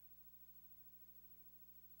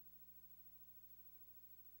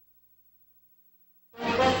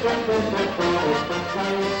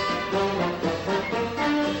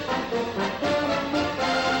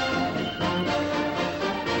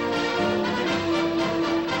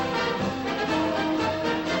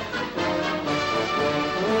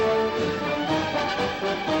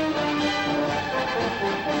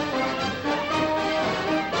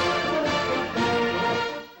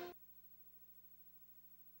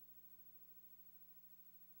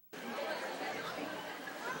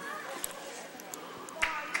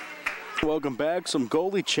 Welcome back. Some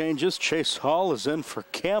goalie changes. Chase Hall is in for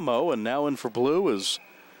camo, and now in for blue is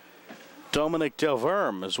Dominic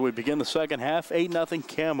Delverme as we begin the second half. 8-0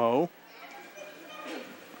 camo.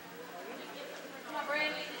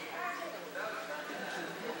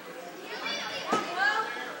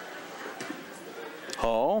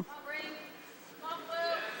 Hall.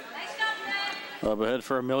 Up ahead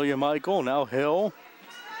for Amelia Michael. Now Hill.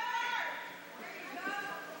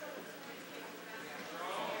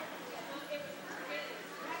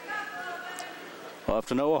 Off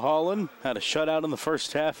to Noah Holland. Had a shutout in the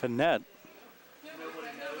first half in net.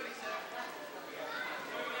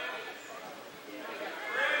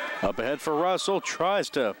 Up ahead for Russell. Tries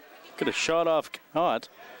to get a shot off caught.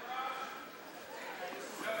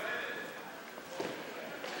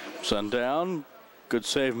 Send down Good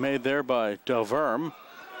save made there by Delverme.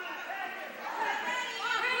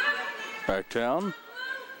 Back down.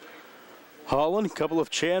 Holland, couple of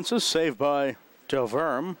chances, saved by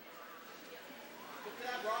Delverme.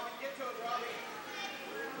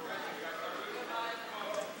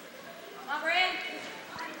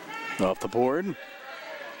 Off the board.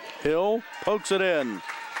 Hill pokes it in.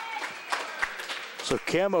 So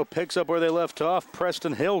Camo picks up where they left off.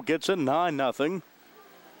 Preston Hill gets it 9-0.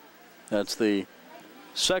 That's the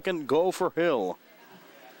second goal for Hill.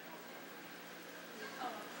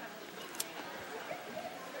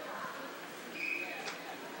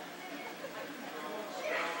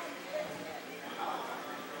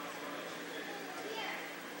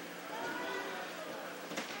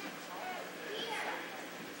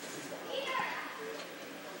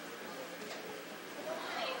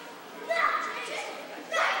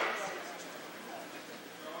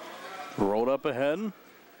 Rolled up ahead.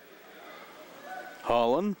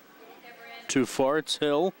 Holland. Too far. It's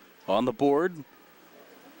Hill on the board.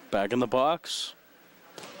 Back in the box.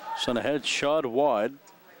 Sent ahead, shot wide.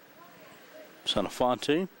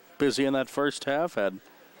 Senofonte, busy in that first half, had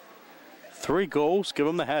 3 goals, give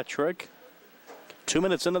him the hat trick. 2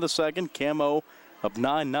 minutes into the second, Camo up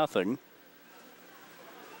 9-0.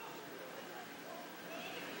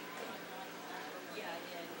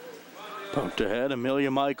 Poked ahead, Amelia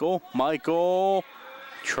Michael. Michael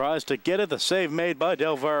tries to get it. The save made by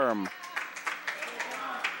Delverme.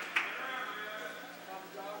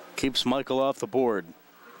 Keeps Michael off the board.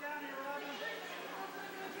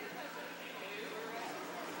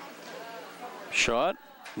 Shot,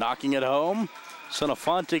 knocking it home.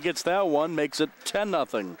 Senofonte gets that one, makes it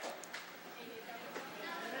 10-0.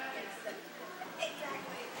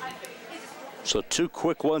 So 2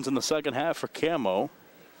 quick ones in the second half for Camo.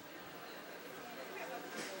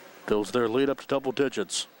 Builds their lead up to double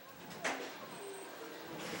digits.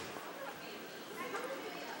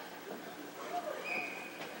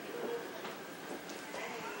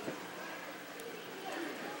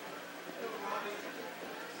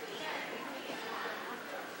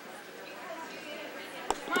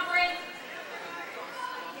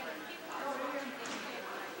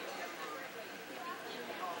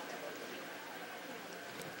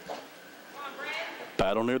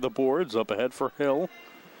 Battle near the boards, up ahead for Hill.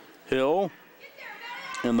 Hill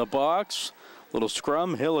in the box. Little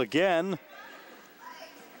scrum. Hill again.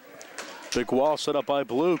 Big wall set up by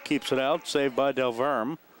Blue. Keeps it out. Saved by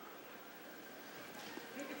Delverme.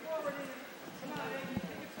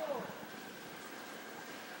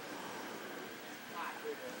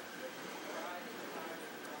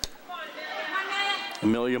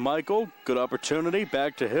 Amelia Michael. Good opportunity.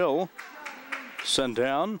 Back to Hill. Sent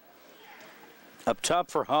down. Up top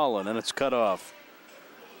for Holland, and it's cut off.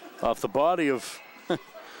 Off the body of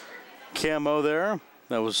Camo there.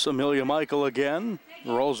 That was Amelia Michael again.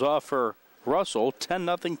 Rolls off for Russell.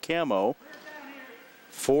 10-0 Camo.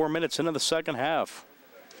 4 minutes into the second half.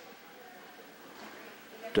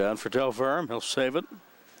 Down for Delverme. He'll save it.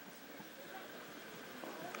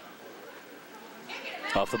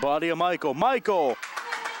 Off the body of Michael. Michael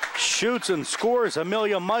shoots and scores.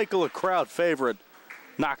 Amelia Michael, a crowd favorite.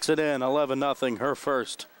 Knocks it in. 11-0. Her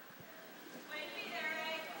first.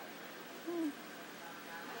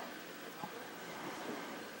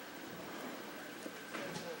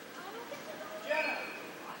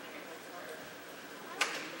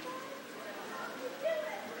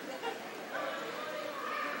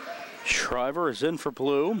 Shriver is in for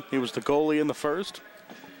Blue. He was the goalie in the first.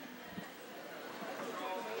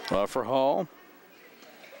 For Hall.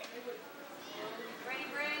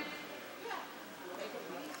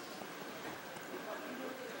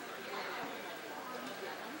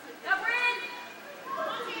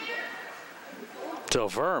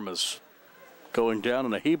 Delverme is going down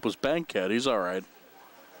in a heap. Was Bankhead. He's all right.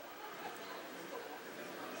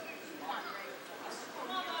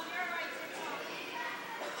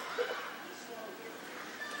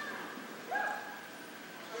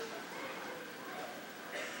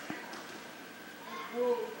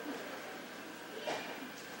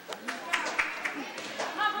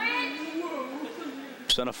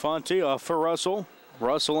 Senofonte off for Russell.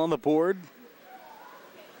 Russell on the board.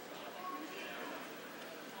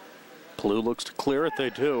 Blue looks to clear it.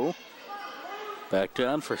 They do. Back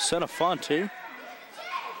down for Senofonte.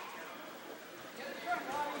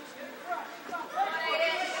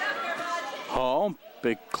 Hall,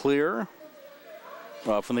 big clear.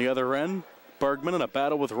 Off on the other end. Bergman in a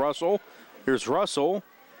battle with Russell. Here's Russell.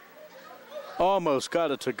 Almost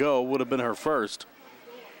got it to go. Would have been her first.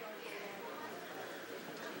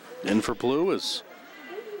 In for Blue is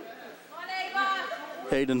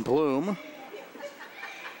Hayden Bloom.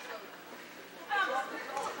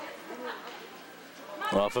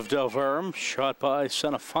 Off of Del Verme, shot by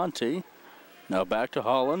Senafanti. Now back to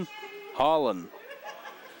Holland. Holland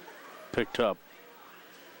picked up.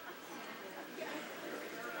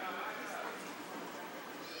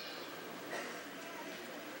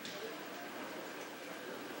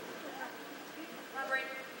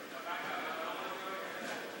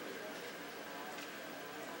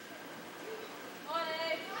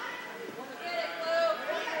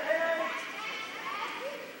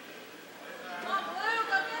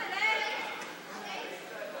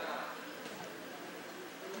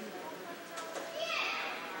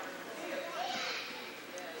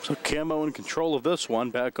 So Camo in control of this one.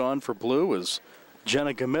 Back on for Blue is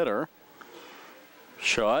Jenna Gamitter.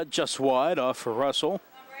 Shot just wide off for Russell.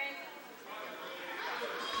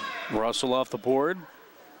 Russell off the board.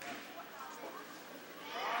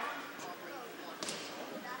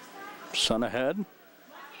 Sun ahead.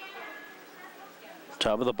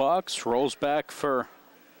 Top of the box. Rolls back for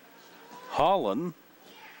Holland.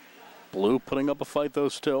 Blue putting up a fight though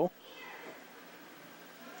still.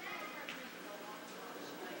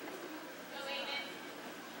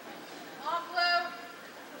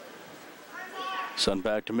 Sun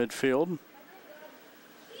back to midfield.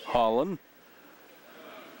 Holland.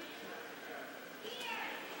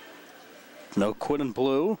 No quit in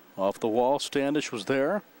Blue. Off the wall, Standish was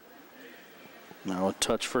there. Now a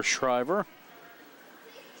touch for Shriver.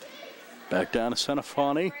 Back down to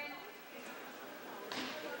Senafanti.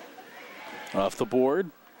 Off the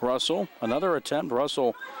board, Russell. Another attempt.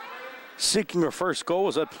 Russell seeking her first goal.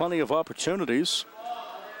 Has had plenty of opportunities.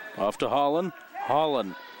 Off to Holland.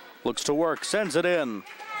 Holland looks to work, sends it in.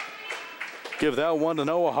 Give that one to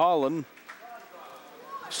Noah Holland.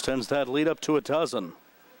 Extends that lead up to a dozen.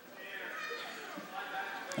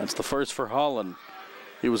 That's the first for Holland.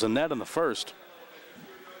 He was a net in the first.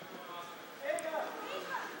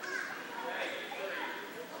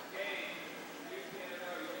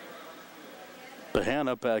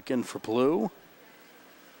 Bahana back in for Blue.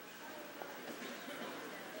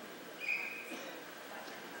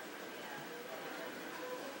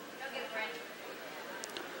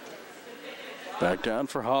 Back down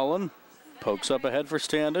for Holland. Pokes up ahead for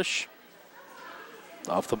Standish.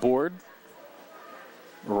 Off the board.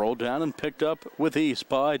 Rolled down and picked up with ease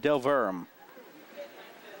by Del Verme.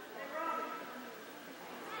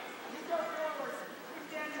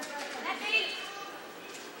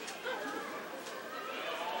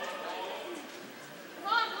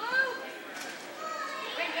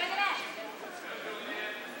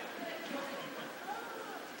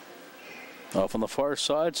 Off on the far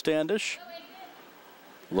side, Standish.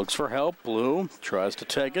 Looks for help. Blue tries to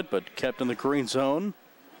take it, but kept in the green zone.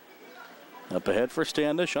 Up ahead for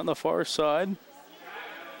Standish on the far side.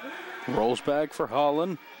 Rolls back for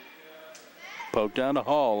Holland. Poke down to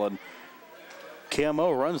Hall, and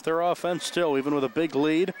Camo runs their offense still, even with a big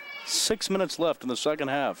lead. 6 minutes left in the second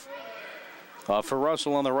half. Off for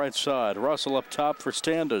Russell on the right side. Russell up top for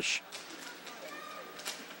Standish.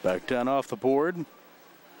 Back down off the board.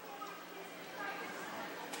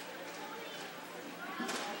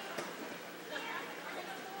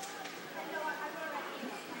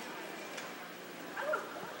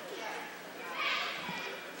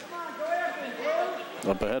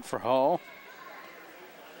 Up ahead for Hall.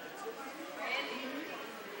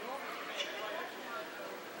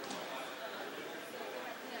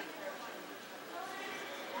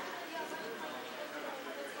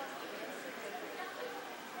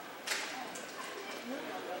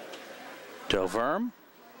 Del Verme.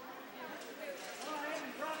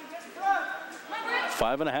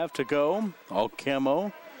 5.5 to go. All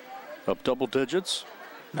Camo up double digits.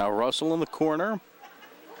 Now Russell in the corner.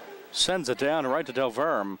 Sends it down right to Del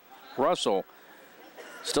Verme. Russell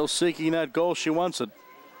still seeking that goal. She wants it.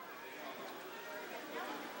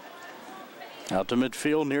 Out to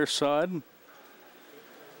midfield, near side.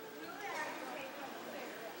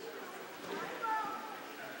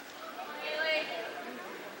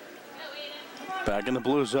 Back in the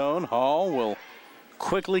blue zone. Hall will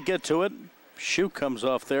quickly get to it. Shoe comes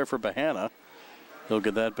off there for Bahana. He'll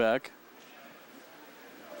get that back.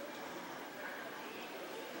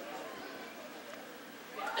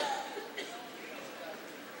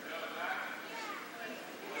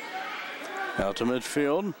 Out to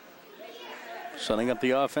midfield. Setting up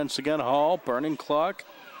the offense again. Hall, burning clock.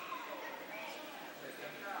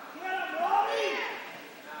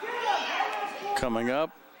 Coming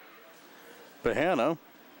up. Bahana.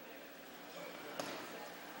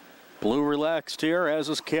 Blue relaxed here, as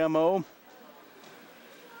is Camo.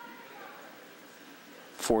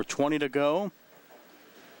 4:20 to go.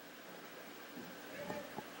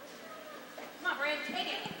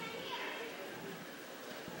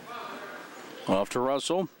 Off to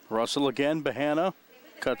Russell. Russell again. Bahana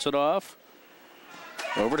cuts it off.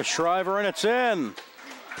 Over to Shriver, and it's in.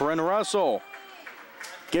 Bryn Russell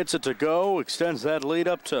gets it to go, extends that lead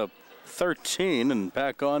up to 13, and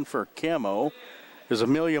back on for Camo is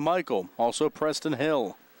Amelia Michael, also Preston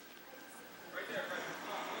Hill.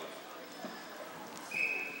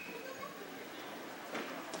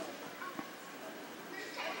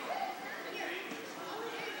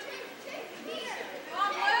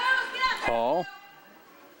 Hall.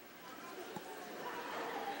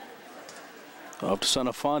 Up to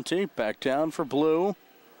Senofonte, back down for Blue.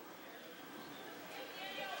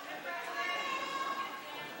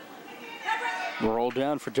 Roll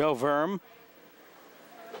down for Del Verme.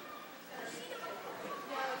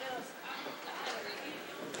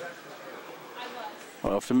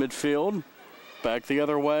 Off to midfield, back the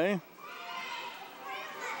other way.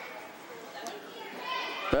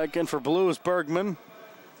 Back in for Blue is Bergman.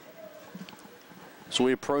 So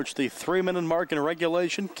we approach the 3-minute mark in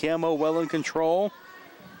regulation. Camo well in control.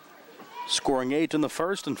 Scoring 8 in the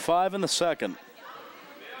first and 5 in the second.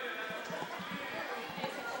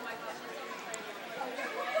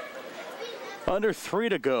 Under 3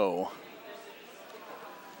 to go.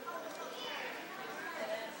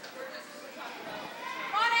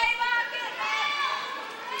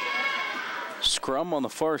 Scrum on the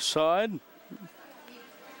far side.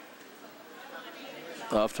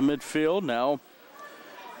 Off to midfield now.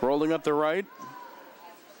 Rolling up the right.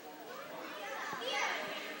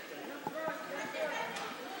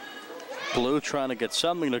 Blue trying to get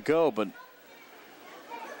something to go, but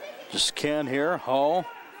just can't here. Hall.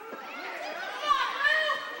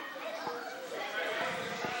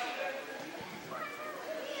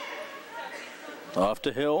 Off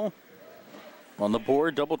to Hill. On the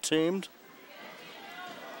board, double teamed.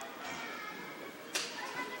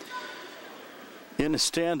 In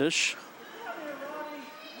Standish.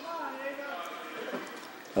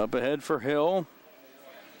 Up ahead for Hill.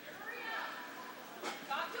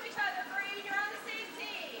 Talk to each other, Bree. You're on the same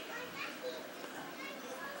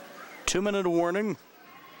team. 2-minute warning.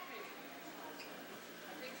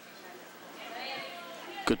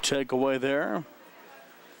 Good takeaway there.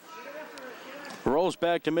 Rolls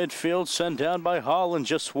back to midfield, sent down by Holland,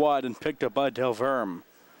 just wide and picked up by Del Verme.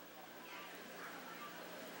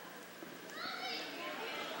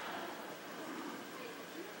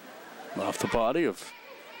 Off the body of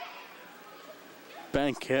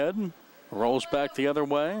Bankhead. Rolls back the other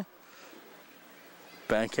way.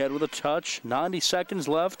 Bankhead with a touch. 90 seconds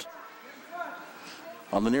left.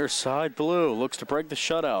 On the near side, Blue looks to break the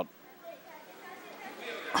shutout.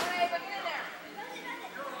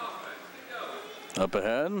 Up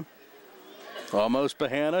ahead. Almost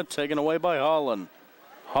Bahana, taken away by Holland.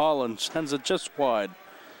 Holland sends it just wide.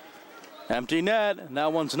 Empty net, and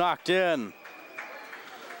that one's knocked in.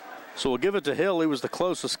 So we'll give it to Hill. He was the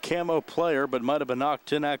closest Camo player, but might have been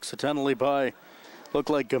knocked in accidentally by, looked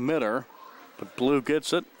like Gamitter. But Blue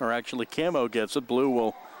gets it, or actually Camo gets it. Blue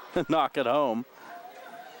will knock it home.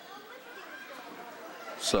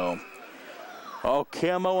 So, all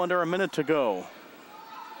Camo under a minute to go.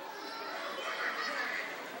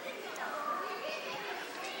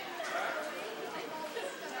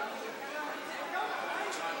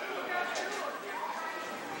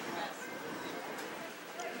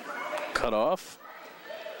 Cut off.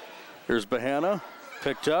 Here's Bahana.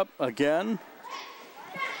 Picked up again.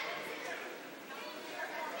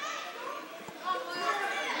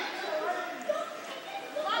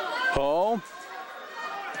 Hall.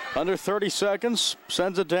 Under 30 seconds.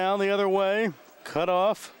 Sends it down the other way. Cut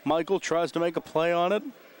off. Michael tries to make a play on it.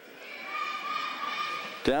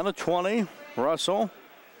 Down to 20. Russell.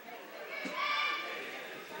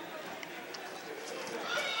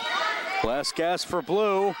 Last gas for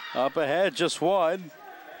Blue. Up ahead, just wide.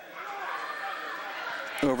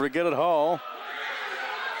 Over to get it, Hall.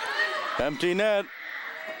 Empty net.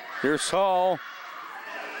 Here's Hall.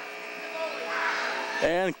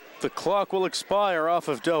 And the clock will expire off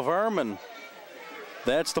of Del Verme.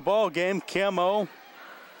 That's the ball game. Camo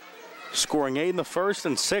scoring 8 in the first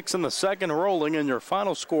and 6 in the second, rolling in your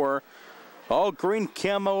final score. All green,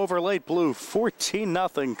 Camo over late Blue,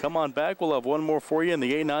 14-0. Come on back. We'll have one more for you in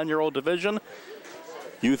the 8-9-year-old division.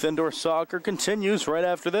 Youth Indoor Soccer continues right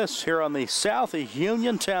after this here on the South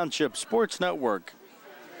Union Township Sports Network.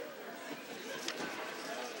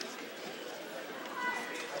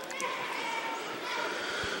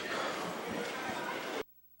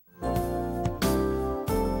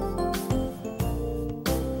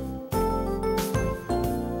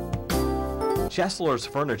 Chesler's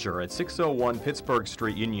Furniture at 601 Pittsburgh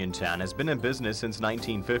Street, Uniontown has been in business since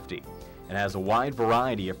 1950 and has a wide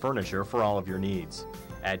variety of furniture for all of your needs.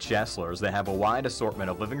 At Chesler's, they have a wide assortment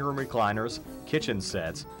of living room recliners, kitchen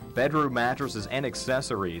sets, bedroom mattresses, and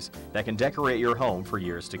accessories that can decorate your home for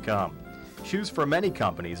years to come. Choose from many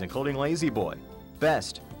companies including La-Z-Boy,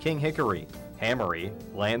 Best, King Hickory, Hammery,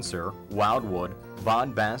 Lancer, Wildwood,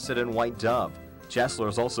 Von Bassett, and White Dove.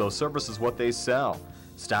 Chesler's also services what they sell.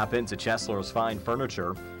 Stop into Chesler's Fine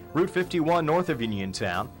Furniture, Route 51 north of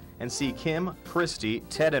Uniontown, and see Kim, Christy,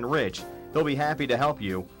 Ted, and Rich. They'll be happy to help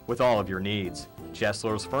you with all of your needs.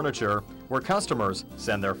 Chesler's Furniture, where customers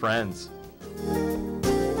send their friends.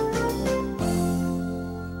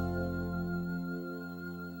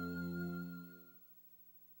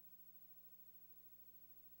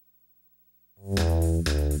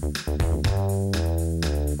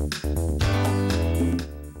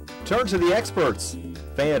 Turn to the experts.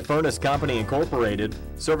 Fayette Furnace Company Incorporated,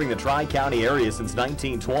 serving the Tri-County area since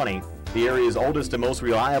 1920. The area's oldest and most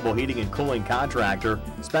reliable heating and cooling contractor,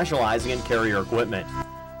 specializing in Carrier equipment.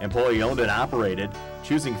 Employee-owned and operated,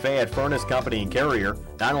 choosing Fayette Furnace Company and Carrier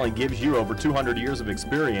not only gives you over 200 years of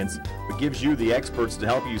experience, but gives you the experts to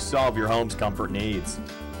help you solve your home's comfort needs.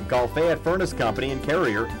 Call Fayette Furnace Company and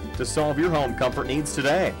Carrier to solve your home comfort needs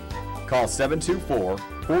today. Call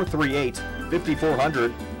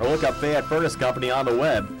 724-438-5400 or look up Fayette Furnace Company on the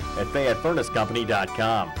web at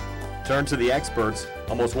FayetteFurnaceCompany.com. Turn to the experts,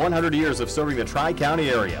 almost 100 years of serving the Tri-County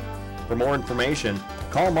area. For more information,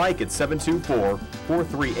 call Mike at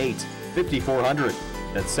 724-438-5400.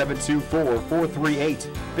 That's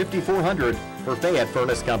 724-438-5400 for Fayette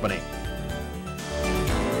Furnace Company.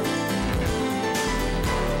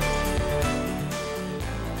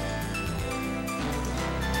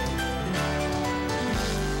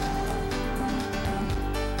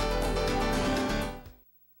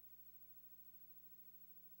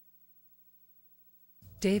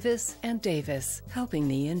 Davis and Davis, helping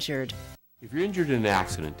the injured. If you're injured in an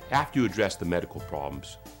accident, after you address the medical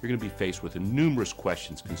problems, you're going to be faced with numerous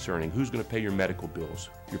questions concerning who's going to pay your medical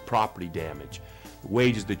bills, your property damage, the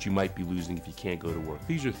wages that you might be losing if you can't go to work.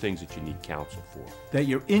 These are things that you need counsel for. That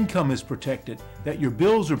your income is protected, that your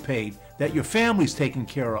bills are paid, that your family's taken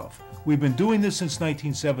care of. We've been doing this since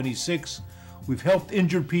 1976. We've helped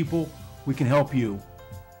injured people. We can help you.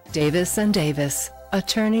 Davis and Davis,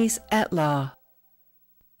 attorneys at law.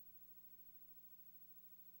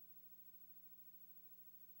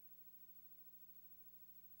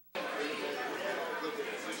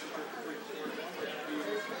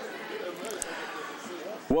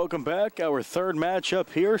 Welcome back. Our third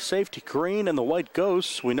matchup here, Safety Green and the White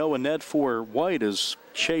Ghosts. We know a net for White is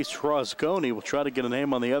Chase Rosconi. We'll try to get a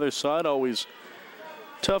name on the other side. Always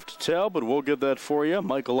tough to tell, but we'll get that for you.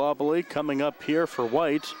 Michael Obley coming up here for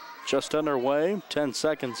White. Just underway, 10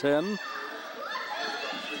 seconds in.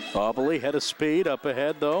 Obley head of speed, up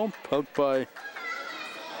ahead though. Poked by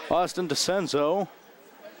Austin DeCenzo.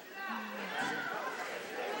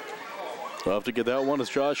 We'll have to get that one as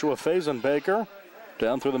Joshua Fazenbaker.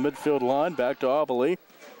 Down through the midfield line, back to Obley.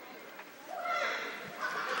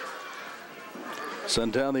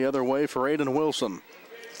 Sent down the other way for Aiden Wilson.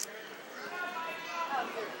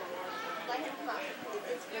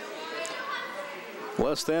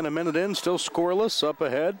 Less than a minute in, still scoreless, up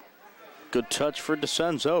ahead. Good touch for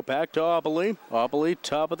DeCenzo, back to Obley. Obley,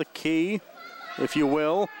 top of the key, if you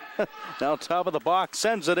will. Now top of the box,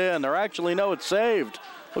 sends it in. Or actually, no, it's saved.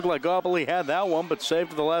 Looked like Obley had that one, but saved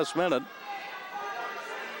at the last minute.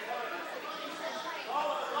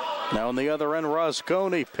 Now on the other end,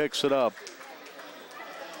 Rosconi picks it up.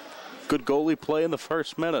 Good goalie play in the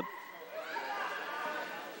first minute.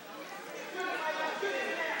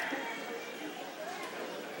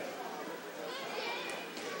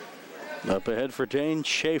 Up ahead for Dane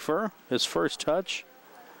Schaefer, his first touch.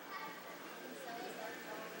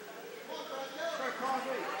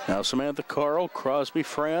 Now Samantha Carl, Crosby,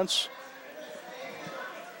 France.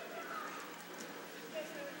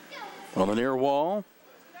 On the near wall.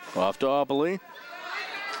 Off to Obley.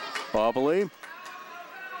 Obley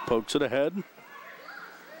pokes it ahead.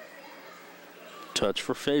 Touch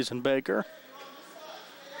for Fazenbaker.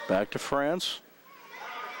 Back to France.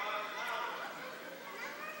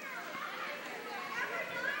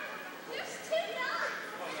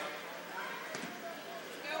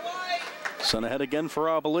 Sent ahead again for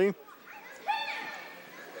Obley.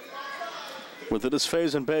 With it is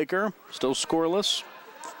Fazenbaker. Still scoreless.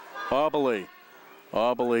 Obley.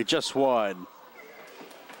 Obley just wide.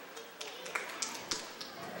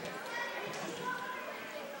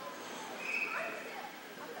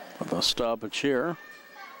 With a stoppage here.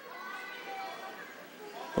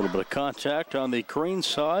 A little bit of contact on the green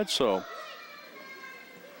side, so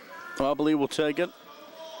Obley will take it.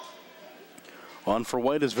 On for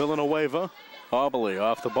White is Villanueva. Aubely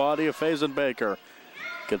off the body of Fazenbaker.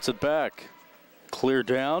 Gets it back. Clear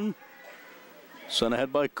down. Sent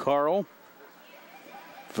ahead by Carl.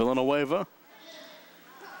 Villanueva.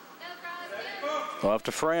 Off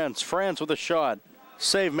to France. France with a shot.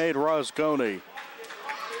 Save made Rosgoni.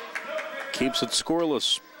 Keeps it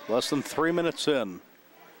scoreless. Less than 3 minutes in.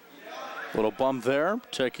 Little bump there.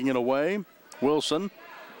 Taking it away. Wilson.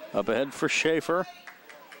 Up ahead for Schaefer.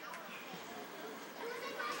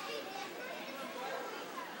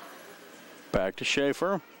 Back to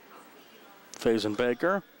Schaefer.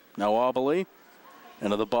 Fazenbaker. Now Aubely.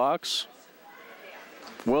 Into the box.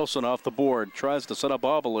 Wilson off the board. Tries to set up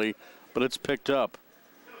Aubely, but it's picked up.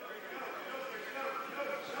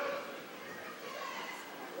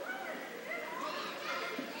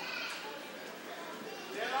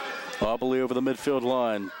 Aubely over the midfield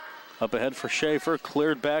line. Up ahead for Schaefer.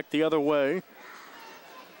 Cleared back the other way.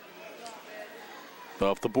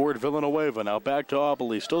 Off the board, Villanueva. Now back to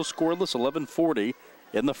Aubely. Still scoreless, 11:40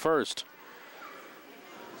 in the first.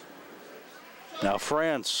 Now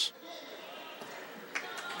France.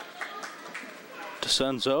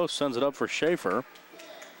 DeCenzo sends it up for Schaefer.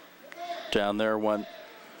 Down there went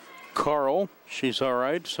Carl. She's all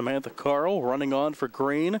right. Samantha Carl running on for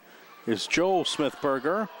Green is Joel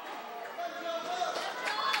Smithberger.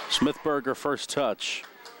 Smithberger first touch.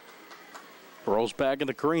 Rolls back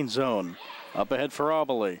into green zone. Up ahead for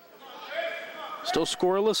Aubely. Still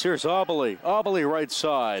scoreless. Here's Aubely. Aubely right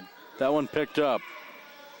side. That one picked up.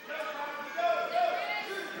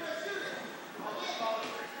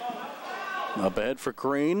 Up ahead for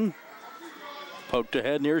Green. Poked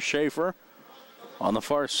ahead near Schaefer. On the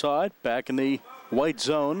far side. Back in the white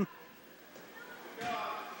zone.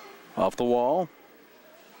 Off the wall.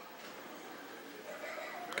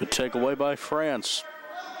 Good takeaway by France.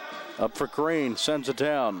 Up for Green. Sends it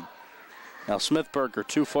down. Now Smithberger,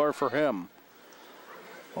 too far for him.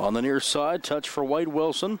 On the near side, touch for White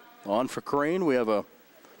Wilson. On for Green. We have a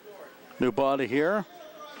new body here.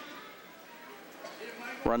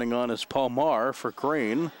 Running on is Palmar for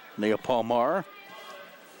Green. Nia Palmar.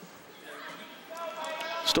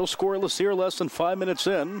 Still scoreless here, less than 5 minutes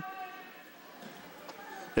in.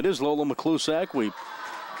 It is Lola McClusack. We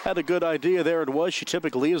had a good idea there. It was. She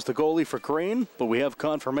typically is the goalie for Green, but we have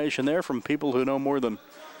confirmation there from people who know more than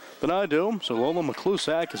I do. So Lola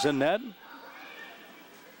McClusack is in net.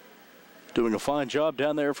 Doing a fine job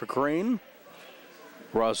down there for Green.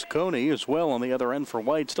 Rosconi as well on the other end for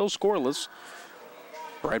White. Still scoreless.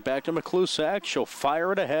 Right back to McClusack. She'll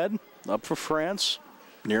fire it ahead. Up for France.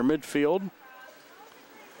 Near midfield.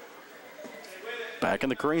 Back in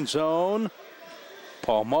the green zone.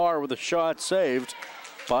 Palmar with a shot saved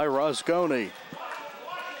by Rosconi.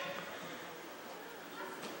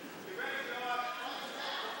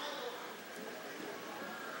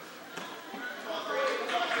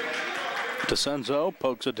 DeCenzo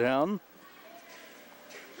pokes it down.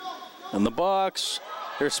 In the box.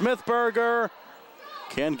 Here's Smithberger.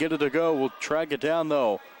 Can't get it to go. We'll track it down,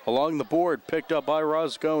 though. Along the board, picked up by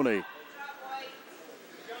Rosconi.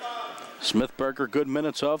 Smithberger, good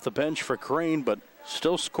minutes off the bench for Green, but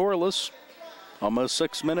still scoreless. Almost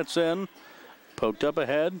 6 minutes in. Poked up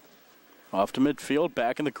ahead. Off to midfield,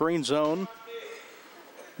 back in the green zone.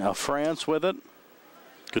 Now France with it.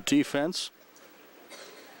 Good defense.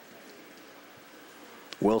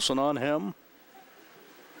 Wilson on him.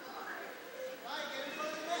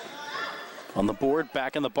 On the board,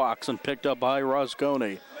 back in the box, and picked up by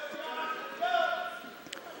Rosconi.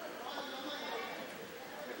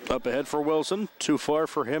 Up ahead for Wilson. Too far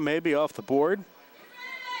for him, maybe off the board.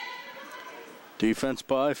 Defense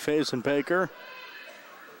by Fazenbaker.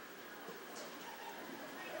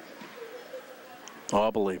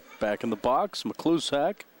 Aubely back in the box.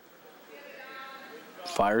 McClusack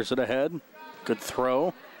fires it ahead. Good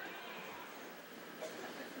throw.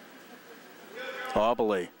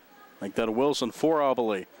 Aubely. Make that a Wilson for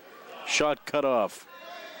Aubely. Shot cut off.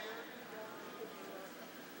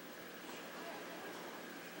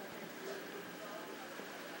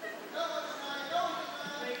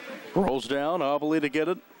 Rolls down. Aubely to get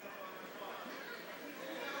it.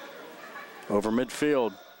 Over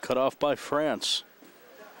midfield. Cut off by France.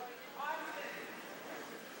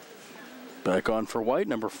 Back on for White,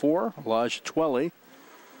 number 4, Elijah Twelly.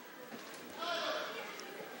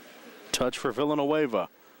 Touch for Villanueva.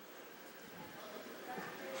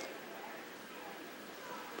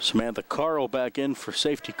 Samantha Carl back in for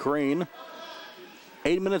safety Green.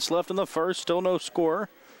 8 minutes left in the first, still no score.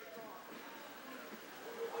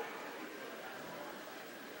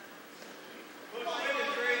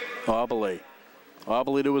 Aubely.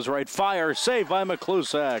 Aubely to his right, fire, saved by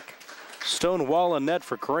McClusack. stone wall and net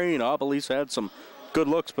for Crane. Aubely's had some good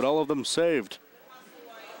looks, but all of them saved.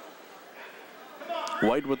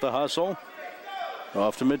 White with the hustle.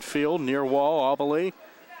 Off to midfield, near wall, Aubely.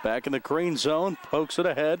 Back in the green zone, pokes it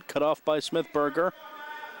ahead, cut off by Smithberger.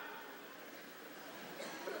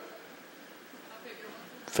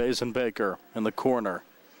 Fazenbaker in the corner.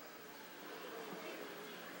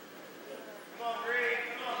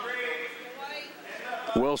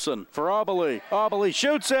 Wilson for Aubely. Aubely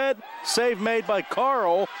shoots it. Save made by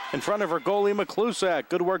Carl in front of her goalie McClusack.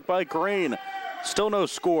 Good work by Green. Still no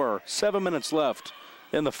score. 7 minutes left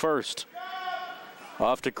in the first.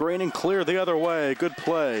 Off to Green and clear the other way. Good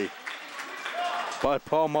play by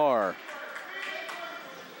Palmar.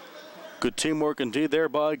 Good teamwork indeed there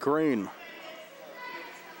by Green.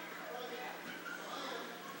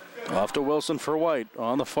 Off to Wilson for White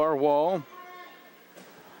on the far wall.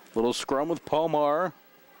 Little scrum with Palmar.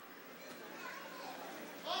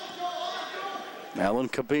 Alan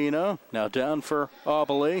Cabina now down for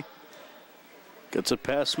Aubely. Gets it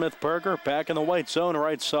past Smithberger. Back in the white zone,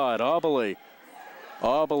 right side. Aubely.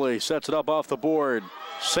 Aubely sets it up off the board.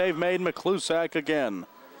 Save made, McClusack again.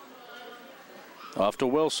 Off to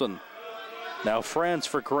Wilson. Now France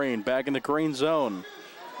for Green. Back in the green zone.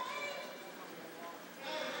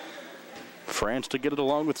 France to get it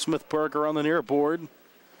along with Smithberger on the near board.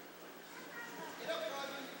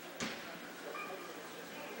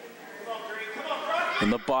 In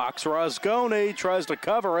the box, Rosgoni tries to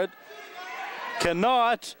cover it.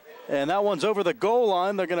 Cannot. And that one's over the goal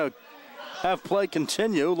line. They're going to have play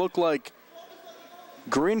continue. Looked like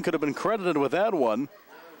Green could have been credited with that one.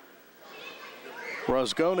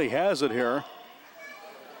 Rosgoni has it here.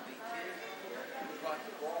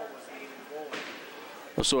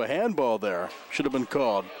 So a handball there should have been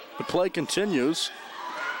called. The play continues.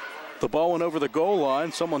 The ball went over the goal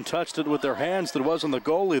line. Someone touched it with their hands that wasn't the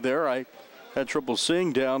goalie there. I had trouble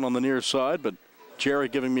seeing down on the near side, but Jerry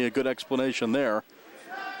giving me a good explanation there.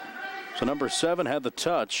 So number 7 had the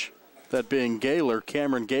touch, that being Gaylor,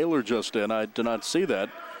 Cameron Gaylor just in. I did not see that.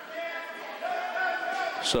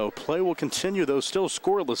 So play will continue, though still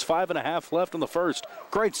scoreless. 5.5 left in the first.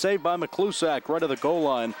 Great save by McClusack right of the goal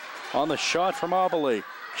line on the shot from Aubely.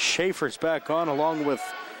 Schaefer's back on along with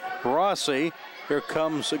Rossi. Here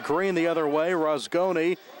comes Green the other way.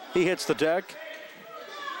 Rosgoni, he hits the deck.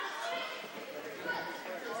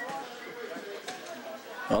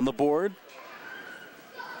 On the board.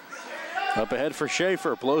 Up ahead for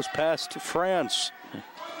Schaefer. Blows past France.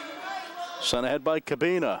 Sent ahead by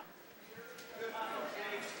Cabina.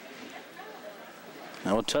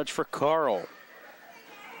 Now a touch for Carl.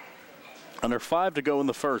 Under 5 to go in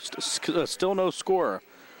the first. Still no score.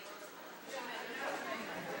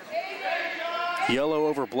 Yellow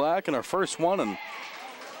over black in our first one, and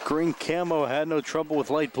green camo had no trouble with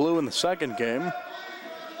light blue in the second game.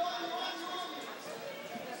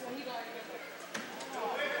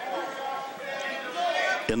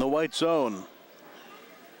 In the white zone.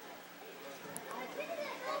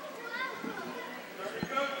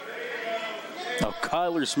 Now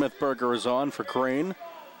Kyler Smithberger is on for Green,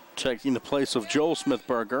 taking the place of Joel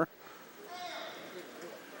Smithberger.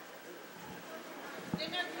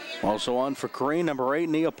 Also on for Green, number 8,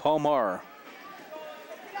 Nia Palmar.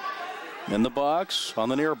 In the box, on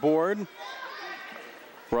the near board.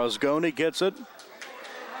 Rosgoni gets it.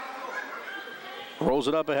 Rolls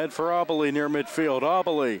it up ahead for Aubely near midfield.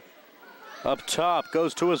 Aubely up top,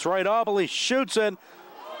 goes to his right. Aubely shoots it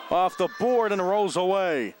off the board and rolls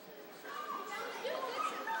away.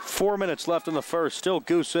 4 minutes left in the first. Still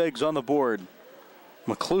goose eggs on the board.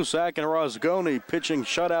 McClusack and Rosgoni pitching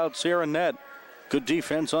shutouts here in net. Good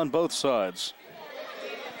defense on both sides.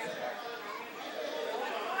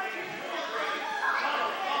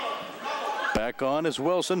 Back on is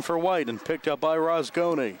Wilson for White and picked up by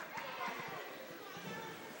Rosgoni.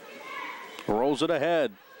 Rolls it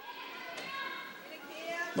ahead.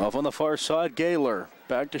 Off on the far side, Gaylor.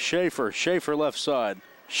 Back to Schaefer. Schaefer left side.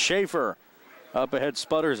 Schaefer up ahead,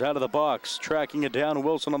 sputters out of the box. Tracking it down,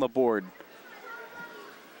 Wilson on the board.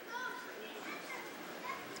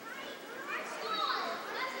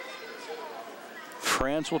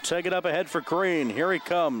 France will take it up ahead for Green. Here he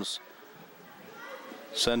comes.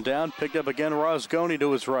 Sent down, picked up again, Rosgoni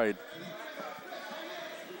to his right.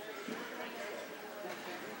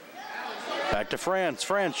 Back to France.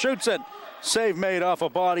 France shoots it. Save made off a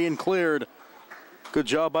body and cleared. Good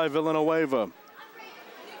job by Villanueva.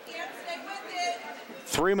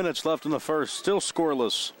 3 minutes left in the first. Still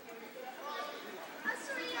scoreless.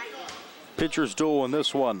 Pitcher's duel in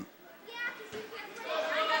this one.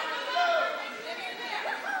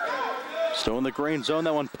 Still in the green zone.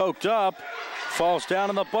 That one poked up. falls down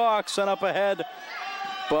in the box and up ahead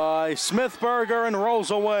by Smithberger and rolls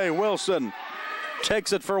away. Wilson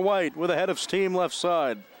takes it for White with a head of steam left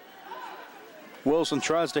side. Wilson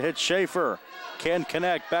tries to hit Schaefer. Can't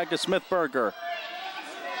connect. Back to Smithberger.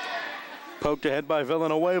 Poked ahead by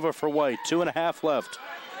Villanueva for White. 2.5 left.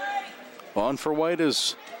 On for White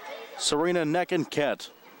is Serena Neckenket,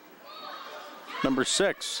 number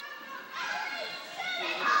 6.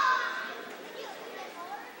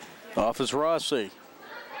 Off is Rossi.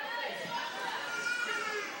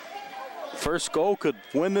 First goal could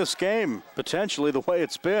win this game, potentially, the way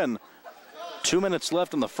it's been. 2 minutes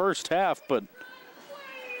left in the first half, but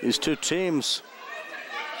these two teams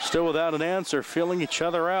still without an answer, feeling each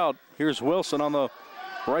other out. Here's Wilson on the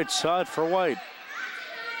right side for White.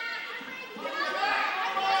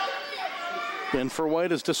 In for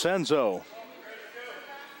White is DeCenzo.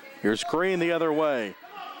 Here's Green the other way.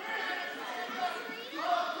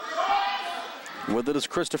 With it is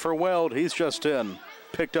Christopher Weld. He's just in.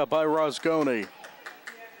 Picked up by Rosgoni.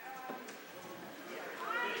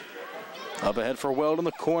 Up ahead for Weld in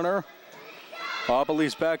the corner.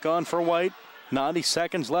 Obbely's back on for White. 90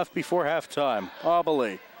 seconds left before halftime.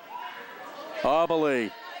 Obbely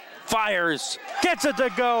fires. Gets it to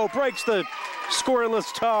go. Breaks the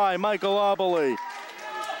scoreless tie. Michael Obbely.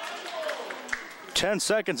 10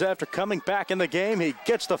 seconds after coming back in the game, he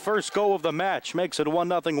gets the first goal of the match. Makes it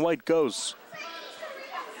 1-0 White Ghosts.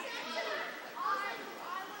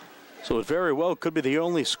 So it very well could be the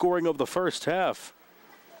only scoring of the first half.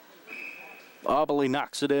 Obbely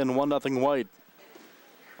knocks it in, 1-0 White.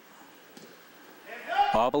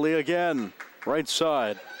 Obbely again, right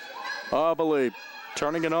side. Obbely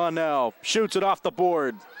turning it on now. Shoots it off the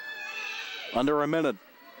board. Under a minute.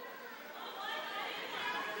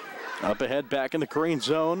 Up ahead, back in the green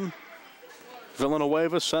zone.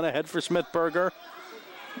 Villanueva sent ahead for Smithberger.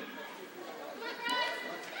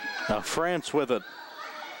 Now France with it.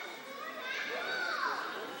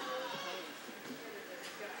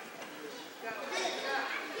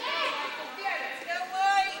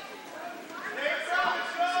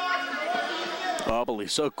 Obbely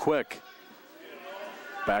so quick.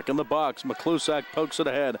 Back in the box. McClusack pokes it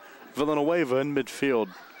ahead. Villanueva in midfield.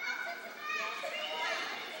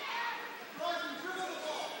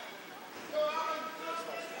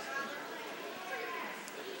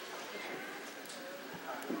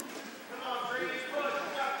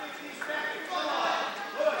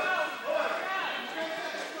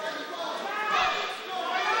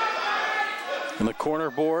 In the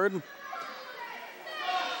corner board.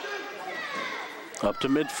 Up to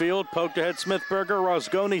midfield, poked ahead Smithberger.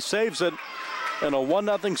 Rosgoni saves it, and a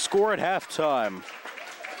 1-0 score at halftime.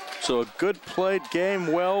 So a good played game,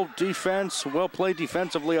 well played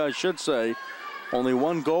defensively, I should say. Only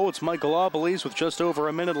one goal, it's Michael Obbely's with just over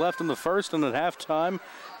a minute left in the first, and at halftime,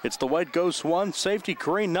 it's the White Ghosts 1, Safety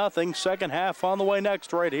Green 0. Second half on the way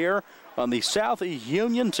next right here on the South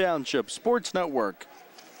Union Township Sports Network.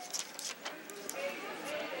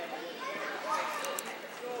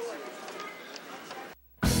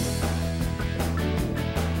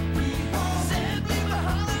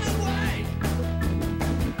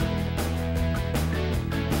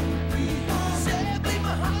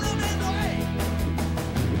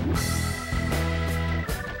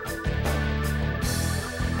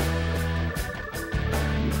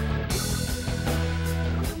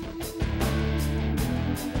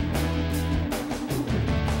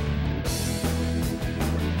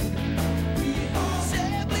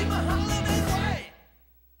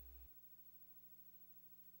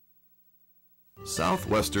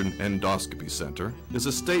 Southwestern Endoscopy Center is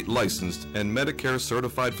a state-licensed and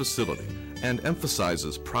Medicare-certified facility and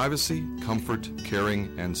emphasizes privacy, comfort,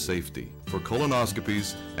 caring, and safety for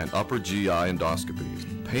colonoscopies and upper GI endoscopies.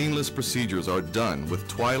 Painless procedures are done with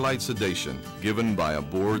twilight sedation given by a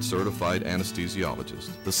board-certified anesthesiologist.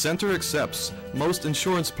 The center accepts most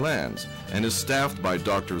insurance plans and is staffed by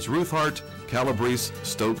Doctors Ruthhart, Calabrese,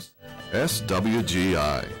 Stokes,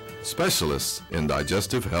 SWGI, specialists in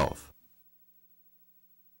digestive health.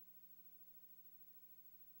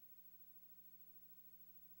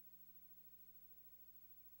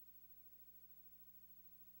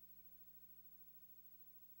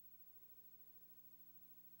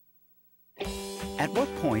 At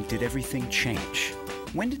what point did everything change?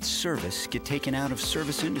 When did service get taken out of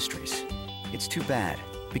service industries? It's too bad,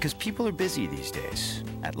 because people are busy these days.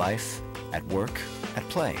 At life, at work, at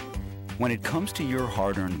play. When it comes to your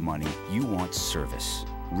hard-earned money, you want service.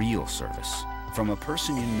 Real service. From a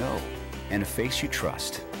person you know and a face you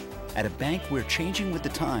trust. At a bank where changing with the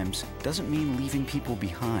times doesn't mean leaving people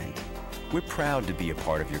behind. We're proud to be a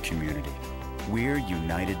part of your community. We're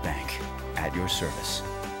United Bank. at your service.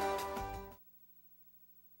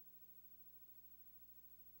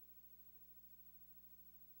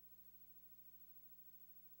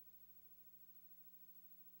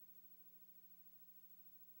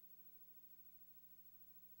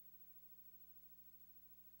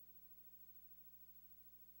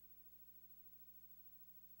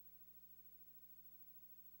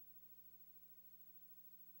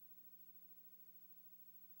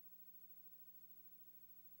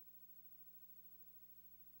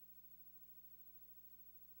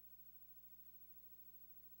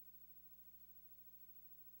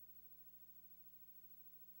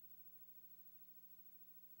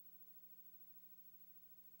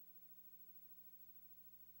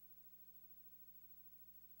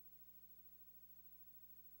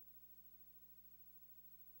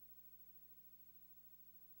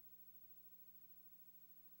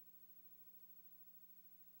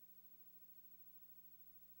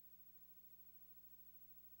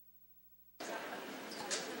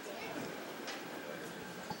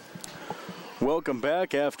 Welcome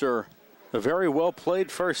back after a very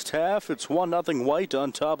well-played first half. It's 1-0 White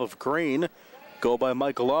on top of Green. Goal by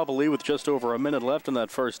Michael Obley with just over a minute left in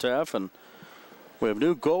that first half. And we have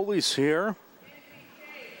new goalies here.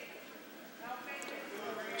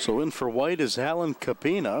 So in for White is Alan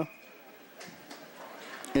Capina.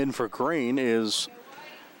 In for Green is,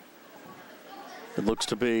 it looks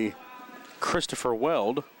to be Christopher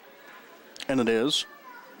Weld. And it is.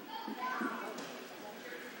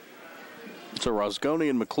 So Rosgoni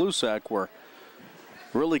and McClusack were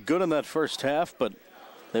really good in that first half, but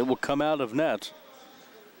they will come out of net.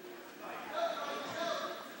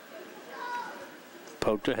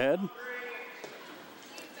 Poked ahead.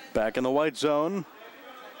 Back in the White zone.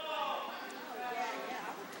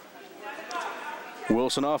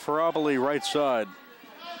 Wilson off for Obley, right side.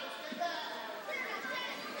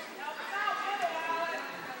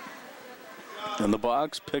 In the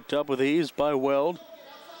box, picked up with ease by Weld.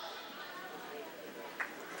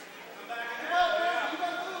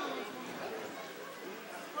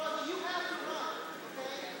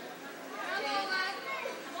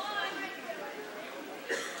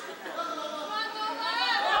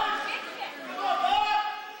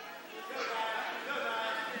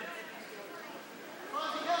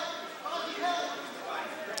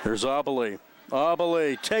 Here's Obley.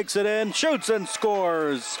 Obley takes it in, shoots and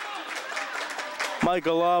scores.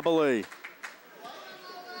 Michael Obley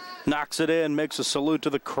knocks it in, makes a salute to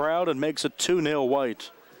the crowd, and makes it 2-0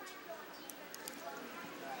 White.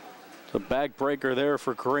 The backbreaker there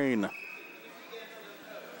for Green.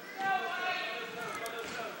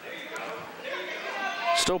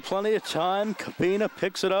 Still plenty of time. Capina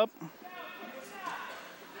picks it up.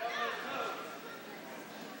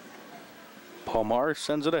 Palmar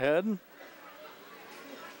sends it ahead.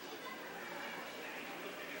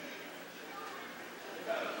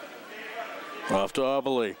 Off to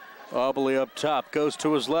Obley. Obley up top, goes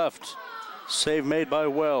to his left. Save made by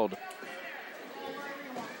Weld.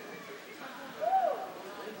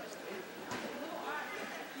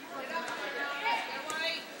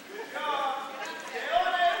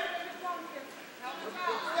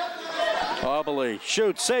 Obley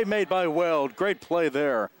shoots, save made by Weld. Great play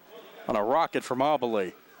there on a rocket from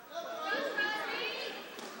Obley.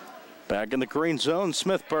 Back in the green zone,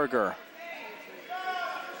 Smithberger.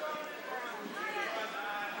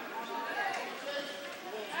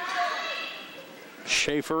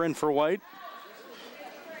 Schaefer in for White.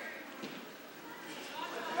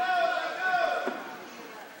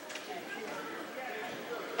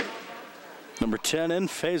 Number 10 in,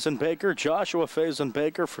 Fazenbaker. Joshua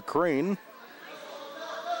Fazenbaker for Green.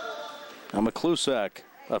 Now McClusack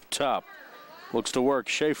up top. Looks to work.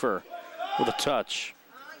 Schaefer with a touch.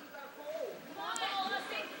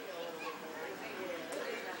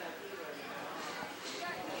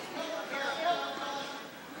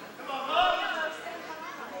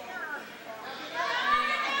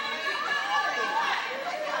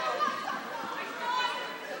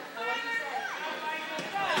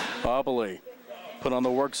 Obley put on the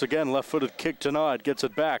works again. Left-footed kick denied. Gets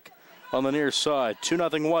it back on the near side.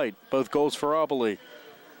 2-0 White. Both goals for Obley.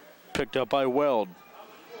 Picked up by Weld.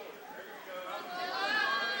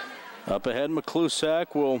 Up ahead,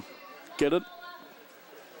 McClusack will get it.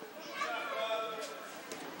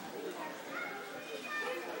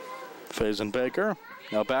 Fazenbaker.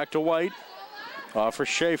 Now back to White. Off for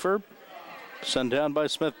Schaefer. Sent down by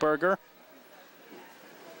Smithberger.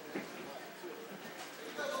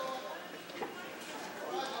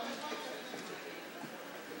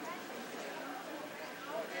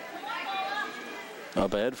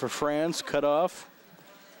 Up ahead for France, cut off.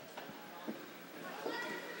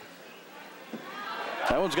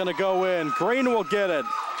 That one's going to go in. Green will get it.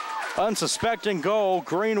 Unsuspecting goal.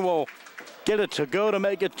 Green will get it to go to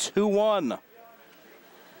make it 2-1.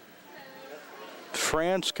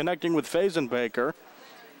 France connecting with Fazenbaker.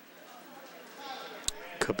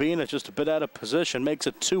 Cabina just a bit out of position, makes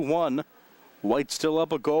it 2-1. White still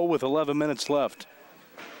up a goal with 11 minutes left.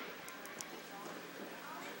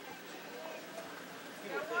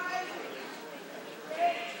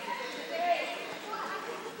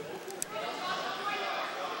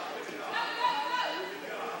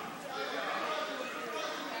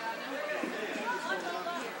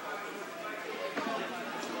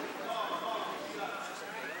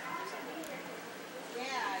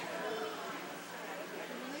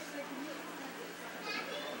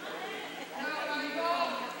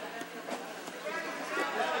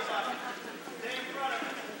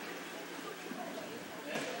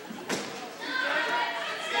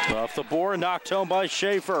 Off the board, knocked home by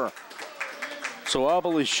Schaefer. So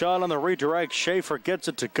Aubely's shot on the redirect. Schaefer gets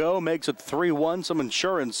it to go, makes it 3-1. Some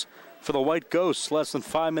insurance for the White Ghosts less than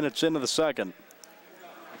 5 minutes into the second.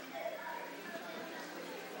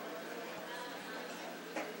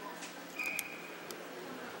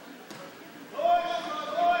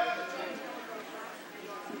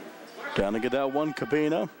 Down to get that one,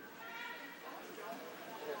 Cabina.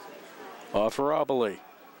 Off for Aubely.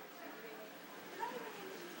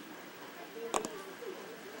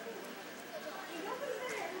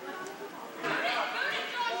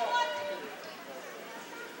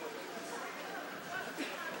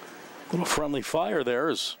 Little friendly fire there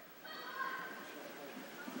as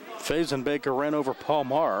Fazenbaker ran over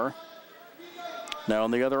Palmar. Now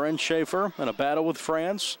on the other end, Schaefer in a battle with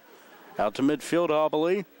France. Out to midfield,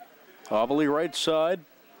 Aubely. Aubely right side.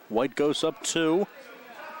 White goes up 2.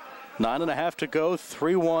 9.5 to go,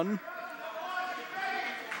 3-1.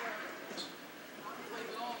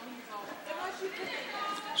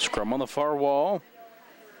 Scrum on the far wall.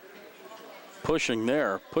 Pushing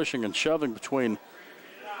there, pushing and shoving between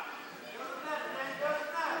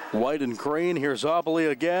White and Green. Here's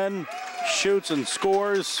Aubely again. Shoots and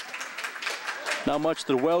scores. Not much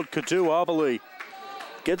that Weld could do. Aubely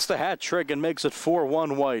gets the hat trick and makes it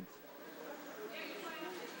 4-1 White.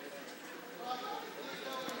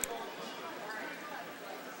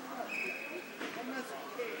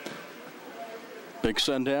 Big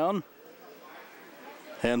send down.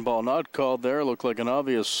 Handball not called there. Looked like an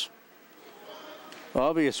obvious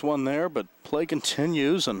one there, but play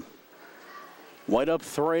continues and White up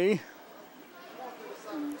 3.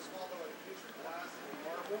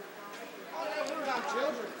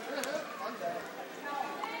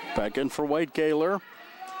 Back in for White Gaylor.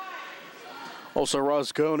 Also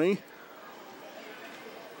Rosgoni.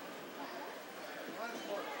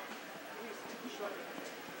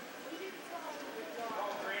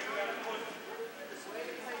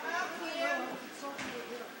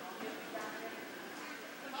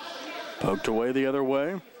 Poked away the other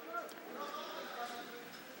way.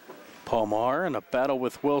 Palmar in a battle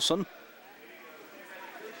with Wilson.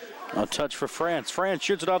 A touch for France. France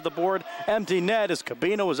shoots it off the board. Empty net as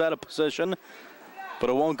Cabina was out of position. But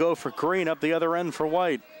it won't go for Green. Up the other end for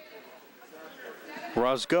White.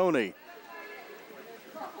 Rosgoni.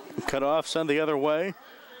 Cut off, send the other way.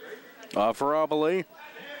 Off for Aubely.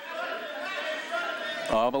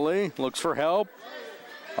 Aubely looks for help.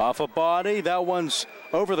 Off a body. That one's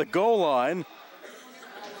over the goal line.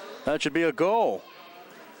 That should be a goal.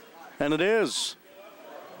 And it is.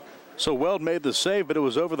 So Weld made the save, but it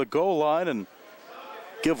was over the goal line and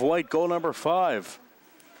give White goal number 5.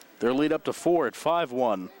 Their lead up to 4 at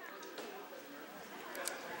 5-1.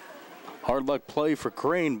 Hard luck play for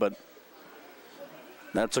Green, but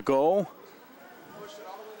that's a goal.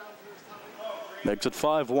 Makes it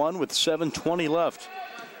 5-1 with 7:20 left.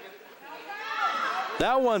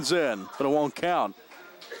 That one's in, but it won't count.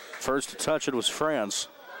 First to touch it was France.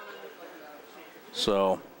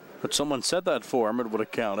 So, if someone said that for him, it would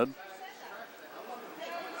have counted.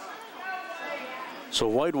 So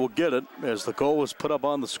White will get it as the goal was put up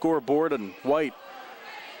on the scoreboard, and White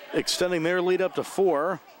extending their lead up to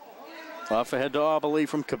 4. Off ahead to Aubely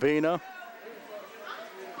from Cabina.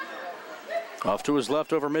 Off to his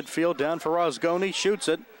left over midfield, down for Rosgoni, shoots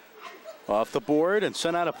it. Off the board and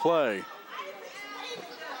sent out of play.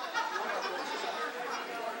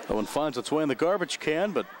 That one finds its way in the garbage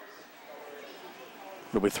can, but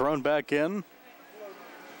it'll be thrown back in.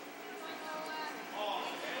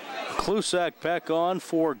 Klusak back on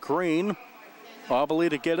for Green. Aubely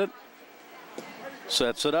to get it.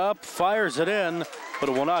 Sets it up, fires it in, but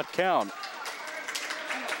it will not count.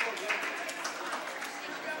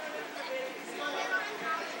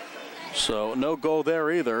 So no goal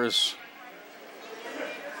there either as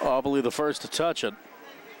Auberly the first to touch it.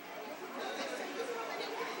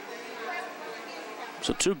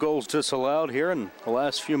 So 2 goals disallowed here in the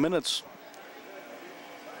last few minutes.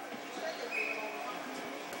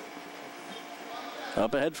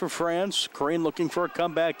 Up ahead for France. Green looking for a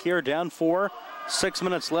comeback here. Down 4. 6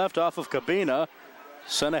 minutes left off of Cabina.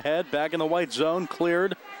 Sent ahead. Back in the white zone.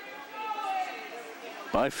 Cleared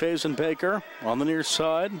by Fazenbaker on the near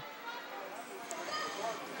side.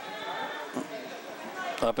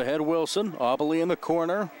 Up ahead Wilson. Auberly in the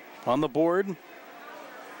corner. On the board.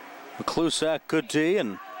 McClusack, good D,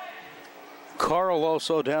 and Carl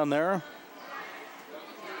also down there.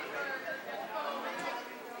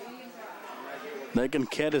 Megan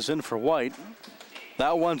Kent is in for White.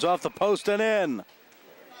 That one's off the post and in.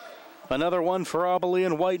 Another one for Auberly,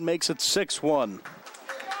 and White makes it 6-1.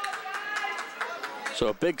 So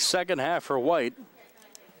a big second half for White.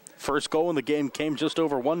 First goal in the game came just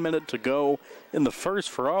over 1 minute to go in the first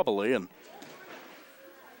for Auberly, and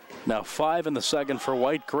now 5 in the second for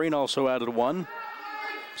White. Green also added 1.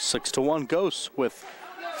 6-1 Ghosts with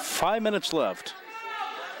 5 minutes left.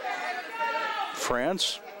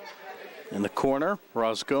 France in the corner.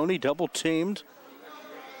 Rosgoni double teamed.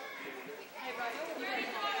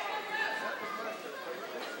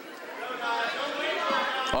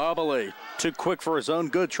 Auberly too quick for his own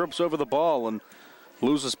good. Trips over the ball and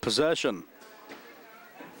loses possession.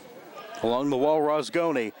 Along the wall,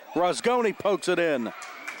 Rosgoni. Rosgoni pokes it in.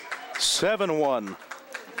 7-1.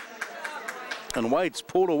 And White's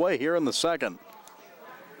pulled away here in the second.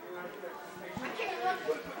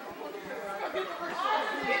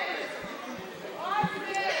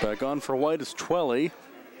 Back on for White is Twelly.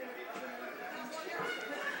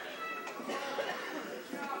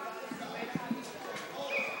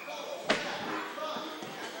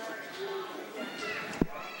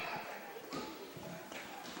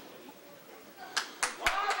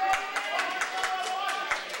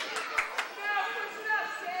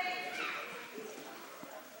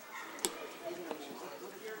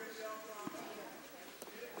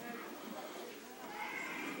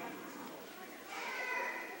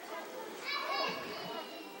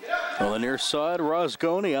 On the near side,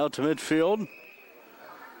 Rosgoni out to midfield.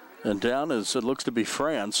 And down as it looks to be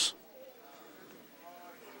France.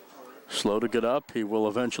 Slow to get up. He will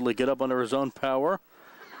eventually get up under his own power.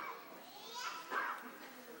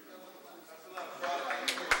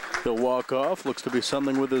 He'll walk off. Looks to be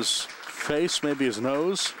something with his face, maybe his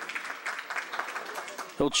nose.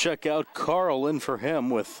 He'll check out. Carl in for him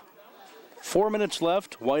with 4 minutes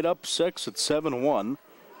left. White up 6 at 7-1.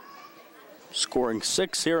 Scoring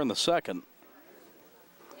 6 here in the second.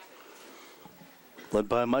 Led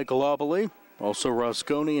by Michael Auberly, also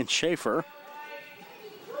Rosgoni and Schaefer.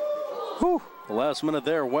 Whew, the last minute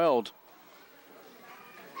there, Weld.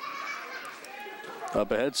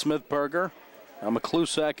 Up ahead, Smithberger. Now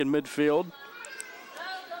McClusack in midfield.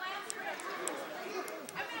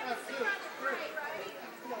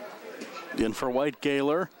 In for White,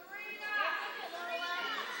 Gaylor.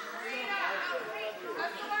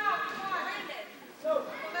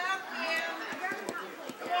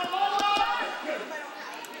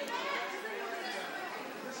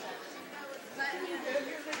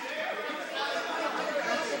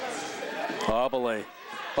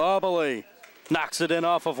 Auberly knocks it in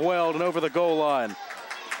off of Weld and over the goal line.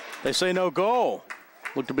 They say no goal.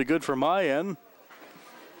 Looked to be good for my end.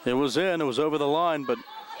 It was in, it was over the line, but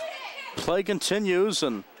play continues,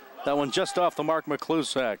 and that one just off the mark,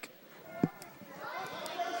 McClusack.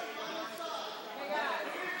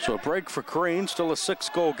 So a break for Green, still a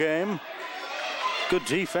 6-goal game. Good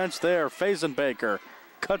defense there. Fazenbaker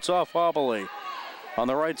cuts off Auberly. On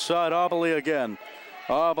the right side, Auberly again.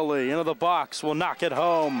 Auberly into the box, will knock it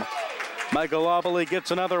home. Michael Auberly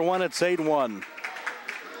gets another one, it's 8-1.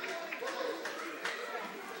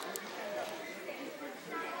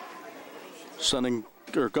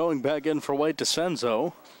 Going back in for White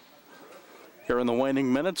DeCenzo. Here in the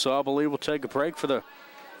waning minutes, Auberly will take a break for the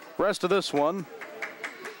rest of this one.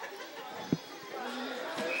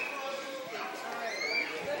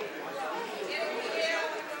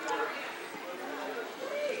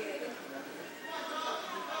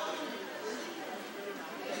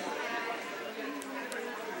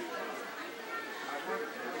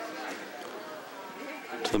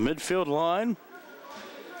 The midfield line,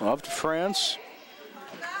 off to France,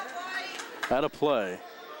 out of play.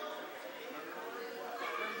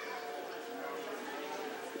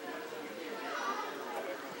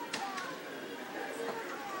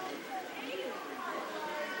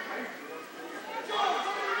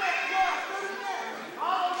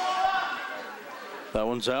 That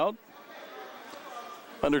one's out.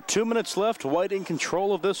 Under 2 minutes left, White in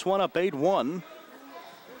control of this one, up 8-1.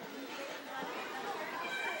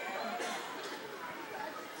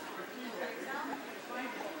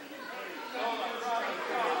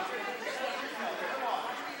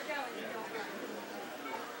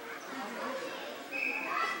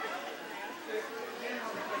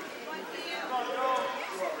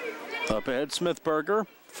 Up ahead, Smithberger.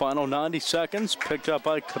 Final 90 seconds, picked up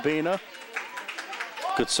by Cabina.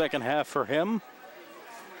 Good second half for him.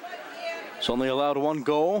 He's only allowed 1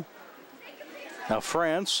 goal. Now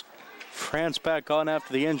France back on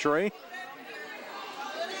after the injury.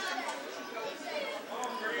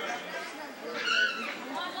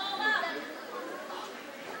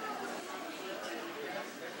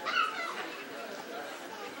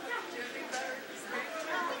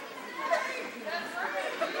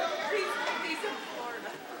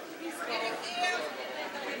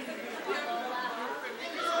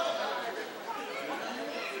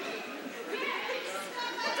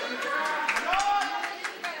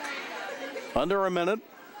 Under a minute.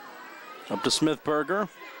 Up to Smithberger.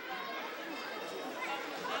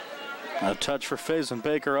 A touch for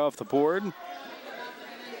Faison-Baker off the board.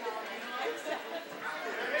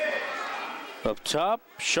 Up top,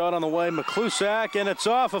 shot on the way, Miklusak, and it's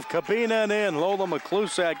off of Cabina and in. Lola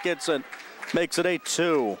Miklusak gets it, makes it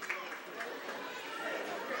 8-2.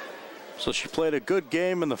 So she played a good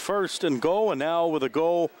game in the first and goal, and now with a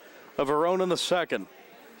goal of her own in the second.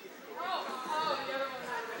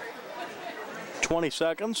 20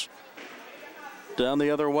 seconds. Down the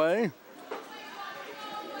other way.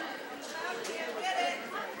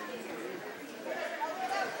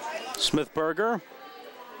 Smithberger.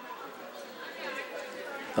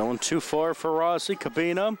 That one too far for Rossi.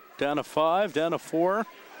 Cabina down to 5, down to 4.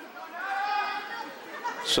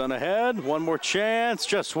 Sun ahead, one more chance,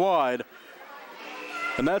 just wide.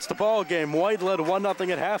 And that's the ball game. White led 1-0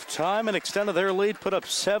 at halftime and extended their lead, put up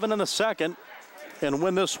 7 in the second, and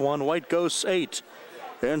win this one. White Ghosts 8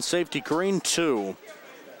 and Safety Green 2.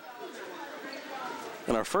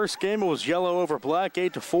 In our first game, it was yellow over black,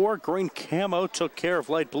 8-4. Green Camo took care of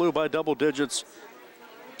light blue by double digits,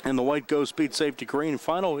 and the White Ghosts beat Safety Green.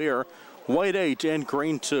 Final here, White 8 and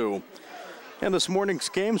Green 2. And this morning's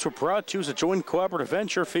games were brought to you as a joint cooperative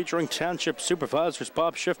venture featuring Township Supervisors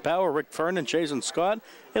Bob Schiffbauer, Rick Fern, and Jason Scott,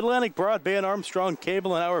 Atlantic Broadband, Armstrong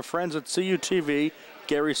Cable, and our friends at CUTV,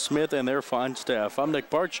 Gary Smith, and their fine staff. I'm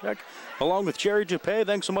Nick Barczyk, along with Jerry Dupay.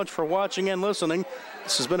 Thanks so much for watching and listening.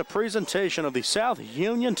 This has been a presentation of the South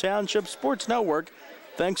Union Township Sports Network.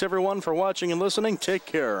 Thanks, everyone, for watching and listening. Take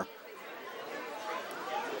care.